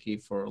 really key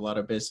for a lot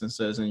of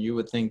businesses. And you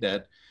would think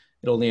that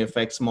it only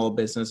affects small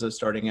businesses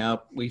starting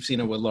out. We've seen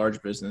it with large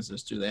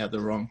businesses too. They have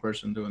the wrong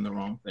person doing the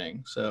wrong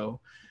thing. So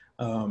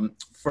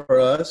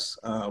for us,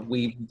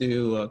 we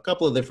do a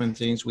couple of different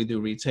things. We do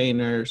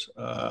retainers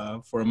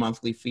for a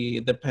monthly fee.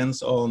 It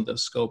depends on the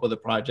scope of the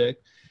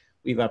project.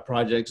 We've got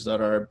projects that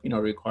are,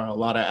 require a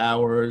lot of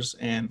hours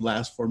and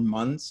last for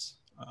months.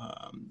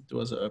 There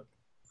was a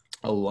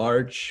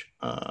large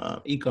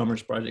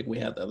e-commerce project we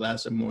had that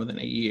lasted more than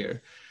a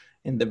year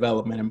in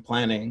development and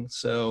planning.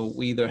 So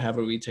we either have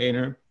a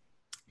retainer,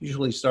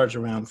 usually starts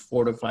around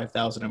 $4,000 to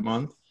 $5,000 a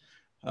month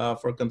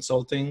for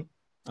consulting.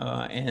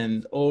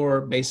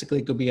 Or basically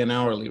it could be an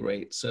hourly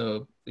rate.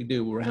 So we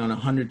do around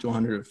 100 to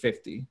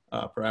 150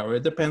 per hour.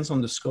 It depends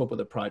on the scope of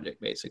the project,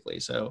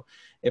 basically. So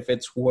if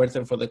it's worth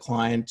it for the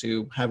client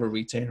to have a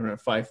retainer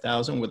at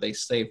 5,000 where they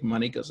save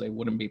money because they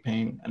wouldn't be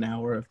paying an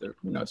hour if they're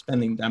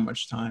spending that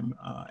much time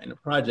in a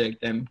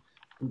project, then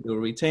we do a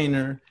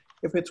retainer.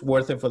 if it's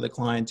worth it for the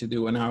client to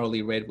do an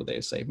hourly rate where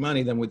they save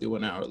money, then we do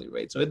an hourly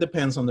rate. So it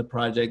depends on the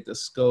project, the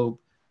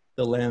scope,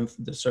 the length,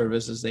 the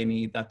services they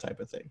need, that type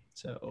of thing.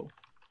 So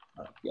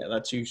yeah,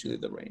 that's usually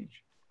the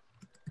range.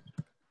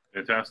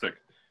 Fantastic.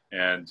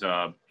 And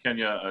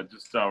Kenya,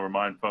 just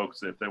remind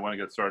folks if they want to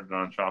get started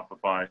on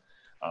Shopify,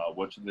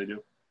 what should they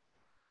do?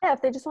 Yeah,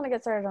 if they just want to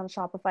get started on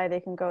Shopify, they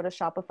can go to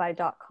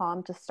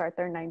shopify.com to start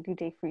their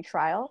 90-day free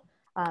trial.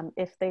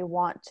 If they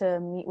want to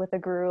meet with a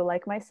guru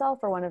like myself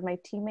or one of my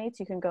teammates,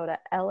 you can go to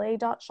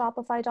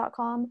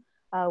la.shopify.com.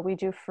 We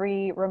do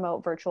free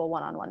remote virtual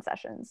one-on-one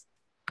sessions.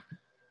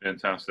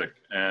 Fantastic.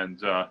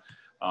 And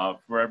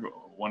for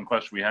one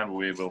question we had, we'll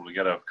be able to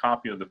get a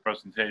copy of the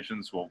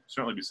presentations. We'll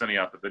certainly be sending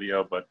out the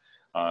video, but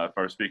if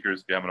our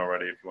speakers, if you haven't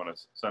already, if you want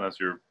to send us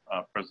your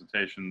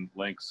presentation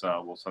links,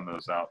 we'll send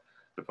those out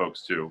to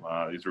folks too.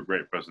 These were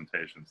great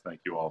presentations.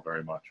 Thank you all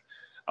very much.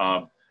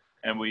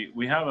 And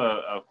we have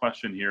a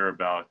question here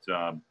about,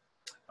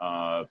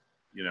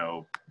 you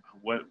know,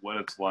 what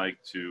it's like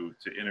to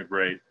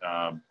integrate.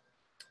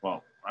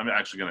 Well, I'm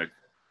actually going to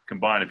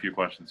combine a few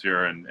questions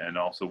here and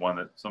also one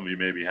that some of you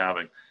may be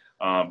having.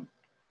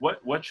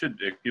 What should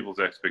people's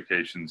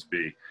expectations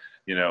be?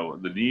 You know,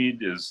 the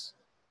need is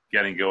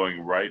getting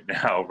going right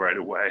now, right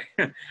away,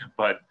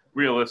 but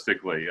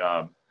realistically,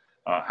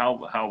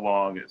 how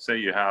long, say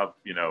you have,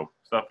 you know,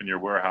 stuff in your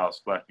warehouse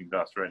collecting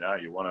dust right now,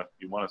 you want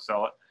to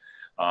sell it.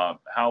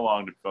 How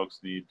long do folks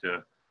need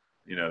to,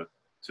 you know,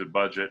 to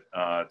budget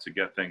to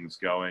get things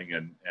going?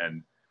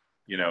 And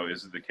you know,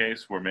 is it the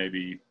case where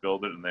maybe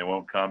build it and they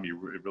won't come? You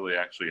really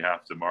actually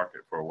have to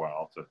market for a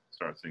while to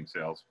start seeing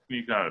sales.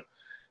 You kind of,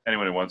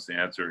 anyone who wants to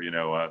answer, you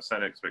know,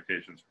 set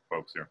expectations for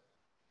folks here.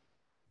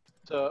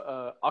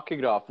 So I'll kick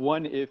it off.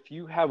 One, if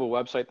you have a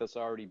website that's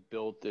already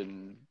built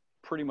and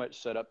pretty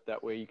much set up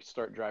that way, you can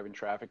start driving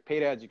traffic.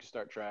 Paid ads, you can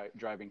start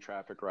driving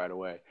traffic right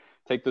away.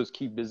 Take those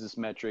key business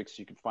metrics.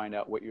 You can find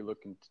out what you're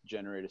looking to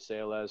generate a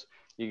sale as.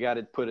 You got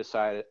to put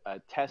aside a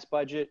test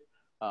budget.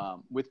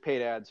 With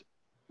paid ads,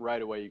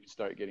 right away you can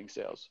start getting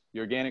sales. The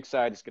organic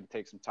side is going to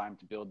take some time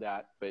to build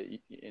that, but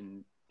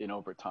in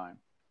over time.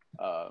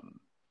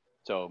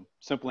 So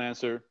simple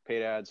answer: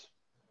 paid ads,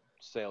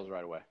 sales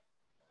right away.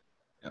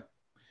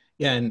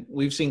 Yeah, and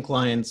we've seen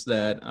clients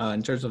that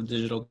in terms of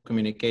digital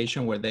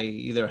communication where they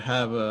either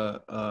have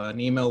an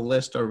email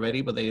list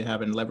already, but they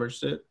haven't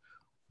leveraged it,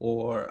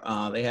 or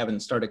they haven't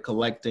started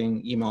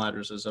collecting email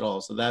addresses at all.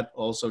 So that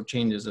also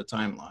changes the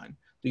timeline.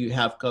 Do you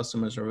have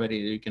customers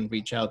already that you can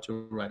reach out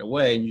to right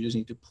away and you just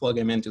need to plug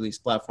them into these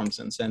platforms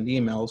and send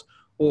emails?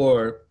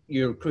 Or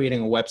you're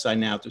creating a website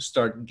now to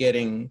start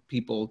getting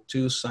people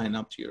to sign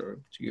up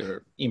to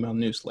your email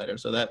newsletter.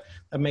 So that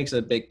makes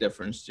a big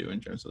difference too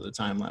in terms of the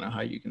timeline of how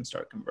you can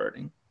start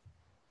converting.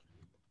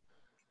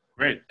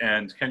 Great.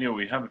 And Kenya,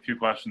 we have a few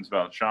questions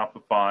about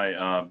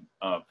Shopify.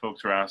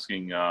 Folks are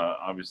asking,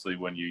 obviously,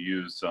 when you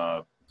use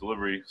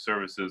delivery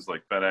services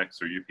like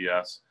FedEx or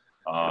UPS,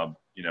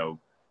 you know,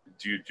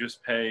 do you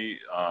just pay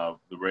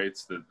the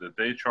rates that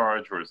they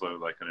charge, or is there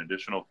like an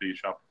additional fee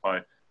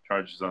Shopify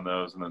charges on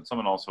those? And then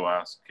someone also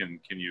asked, can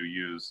you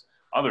use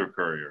other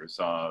couriers,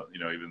 you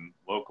know, even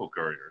local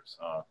couriers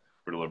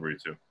for delivery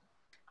too?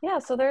 Yeah,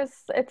 so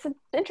it's an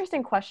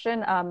interesting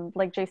question.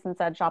 Like Jason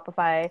said,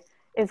 Shopify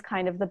is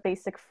kind of the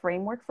basic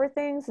framework for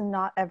things.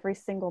 Not every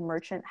single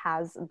merchant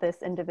has this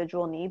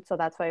individual need. So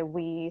that's why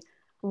we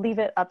leave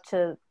it up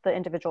to the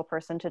individual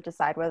person to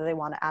decide whether they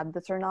want to add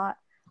this or not.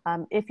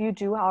 If you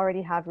do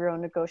already have your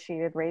own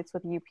negotiated rates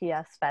with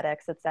UPS,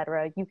 FedEx,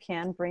 etc., you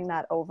can bring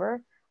that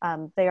over.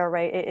 They are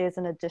right, it is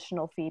an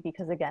additional fee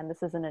because, again,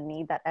 this isn't a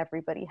need that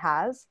everybody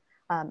has.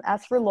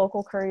 As for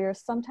local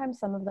couriers, sometimes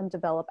some of them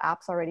develop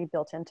apps already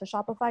built into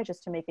Shopify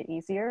just to make it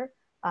easier.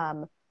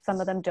 Some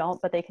of them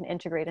don't, but they can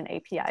integrate an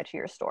API to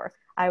your store.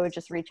 I would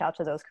just reach out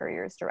to those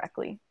couriers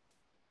directly.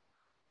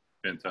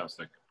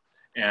 Fantastic.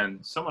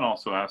 And someone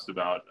also asked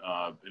about,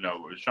 you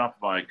know, is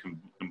Shopify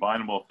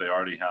combinable if they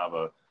already have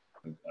a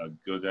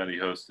GoDaddy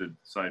hosted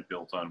site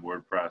built on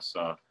WordPress?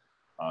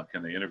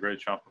 Can they integrate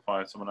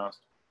Shopify? Someone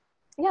asked.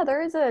 Yeah,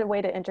 there is a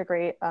way to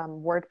integrate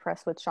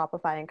WordPress with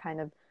Shopify and kind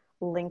of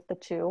link the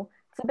two.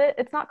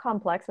 It's not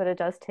complex, but it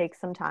does take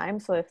some time.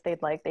 So if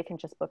they'd like, they can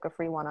just book a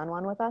free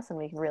one-on-one with us and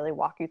we can really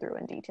walk you through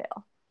in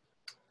detail.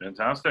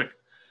 Fantastic.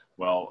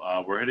 Well,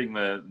 we're hitting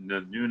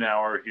the noon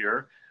hour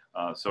here.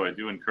 So I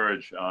do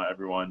encourage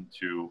everyone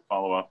to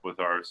follow up with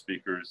our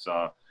speakers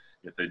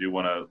if they do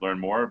want to learn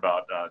more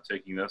about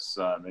taking this,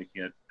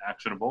 making it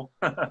actionable.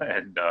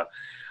 And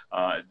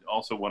I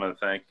also want to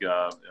thank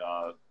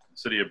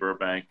City of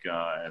Burbank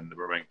and the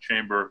Burbank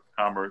Chamber of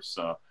Commerce,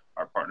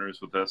 our partners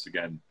with this.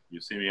 Again, you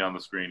see me on the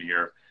screen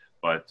here,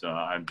 but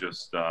I'm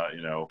just,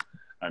 you know,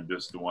 I'm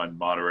just the one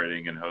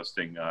moderating and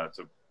hosting. It's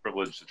a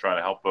privilege to try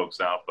to help folks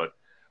out, but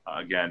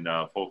again,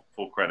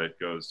 full credit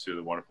goes to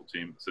the wonderful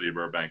team at the City of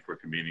Burbank for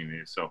convening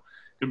these. So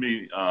it can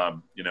be,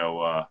 you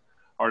know,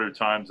 harder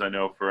times, I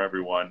know, for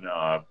everyone.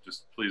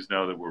 Just please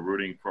know that we're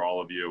rooting for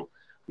all of you.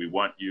 We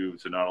want you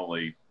to not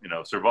only, you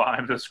know,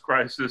 survive this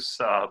crisis,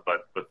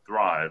 but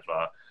thrive.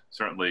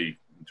 Certainly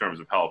in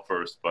terms of health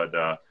first, but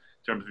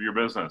terms of your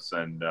business.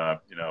 And,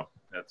 you know,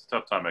 it's a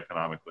tough time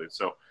economically.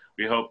 So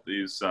we hope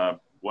these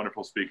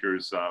wonderful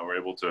speakers were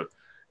able to,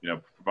 you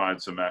know,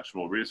 provide some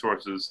actionable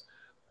resources.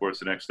 Of course,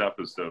 the next step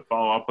is to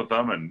follow up with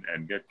them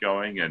and get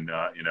going and,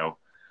 you know,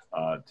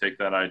 take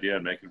that idea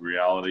and make it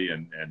reality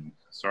and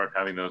start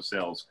having those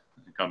sales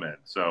come in.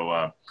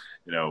 So,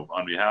 you know,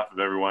 on behalf of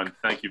everyone,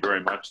 thank you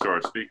very much to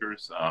our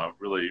speakers.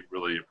 Really,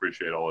 really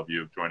appreciate all of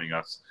you joining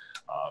us.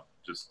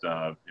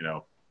 You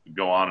know,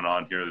 go on and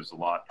on here. There's a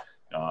lot,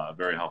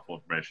 very helpful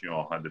information you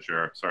all had to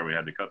share. Sorry we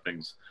had to cut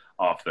things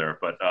off there,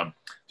 but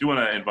do want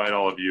to invite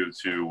all of you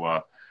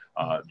to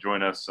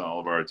join us, all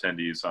of our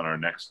attendees, on our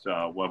next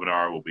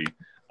webinar. We'll be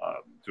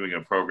doing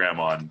a program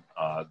on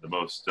the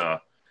most,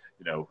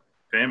 you know,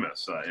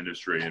 famous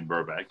industry in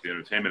Burbank, the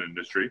entertainment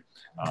industry.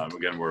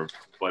 Again, we're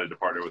delighted to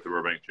partner with the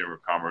Burbank Chamber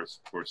of Commerce,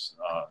 of course,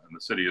 and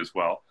the city as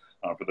well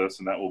for this,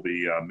 and that will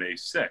be May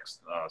 6th.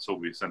 So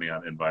we'll be sending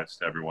out invites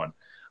to everyone.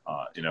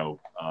 You know,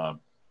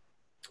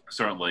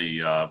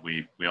 certainly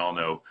we all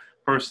know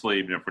personally,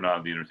 even if we're not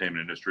in the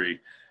entertainment industry,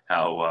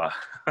 how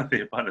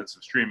the abundance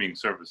of streaming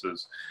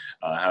services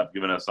have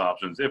given us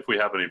options if we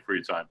have any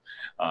free time,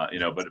 you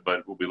know, but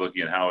we'll be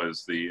looking at how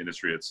is the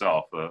industry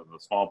itself, the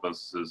small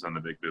businesses and the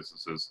big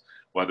businesses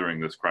weathering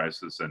this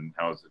crisis, and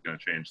how is it going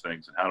to change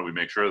things, and how do we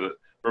make sure that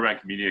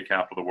Burbank, media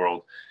capital of the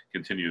world,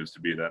 continues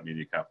to be that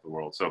media capital of the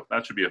world. So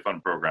that should be a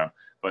fun program,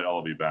 but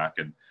I'll be back.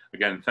 And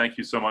again, thank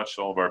you so much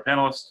to all of our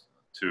panelists,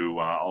 to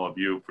all of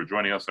you for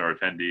joining us, our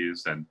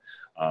attendees, and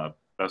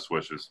best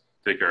wishes.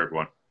 Take care,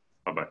 everyone.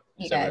 Bye-bye.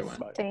 You guys.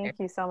 Everyone. Thank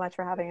you so much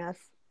for having us.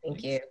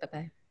 Thank you.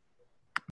 Bye-bye.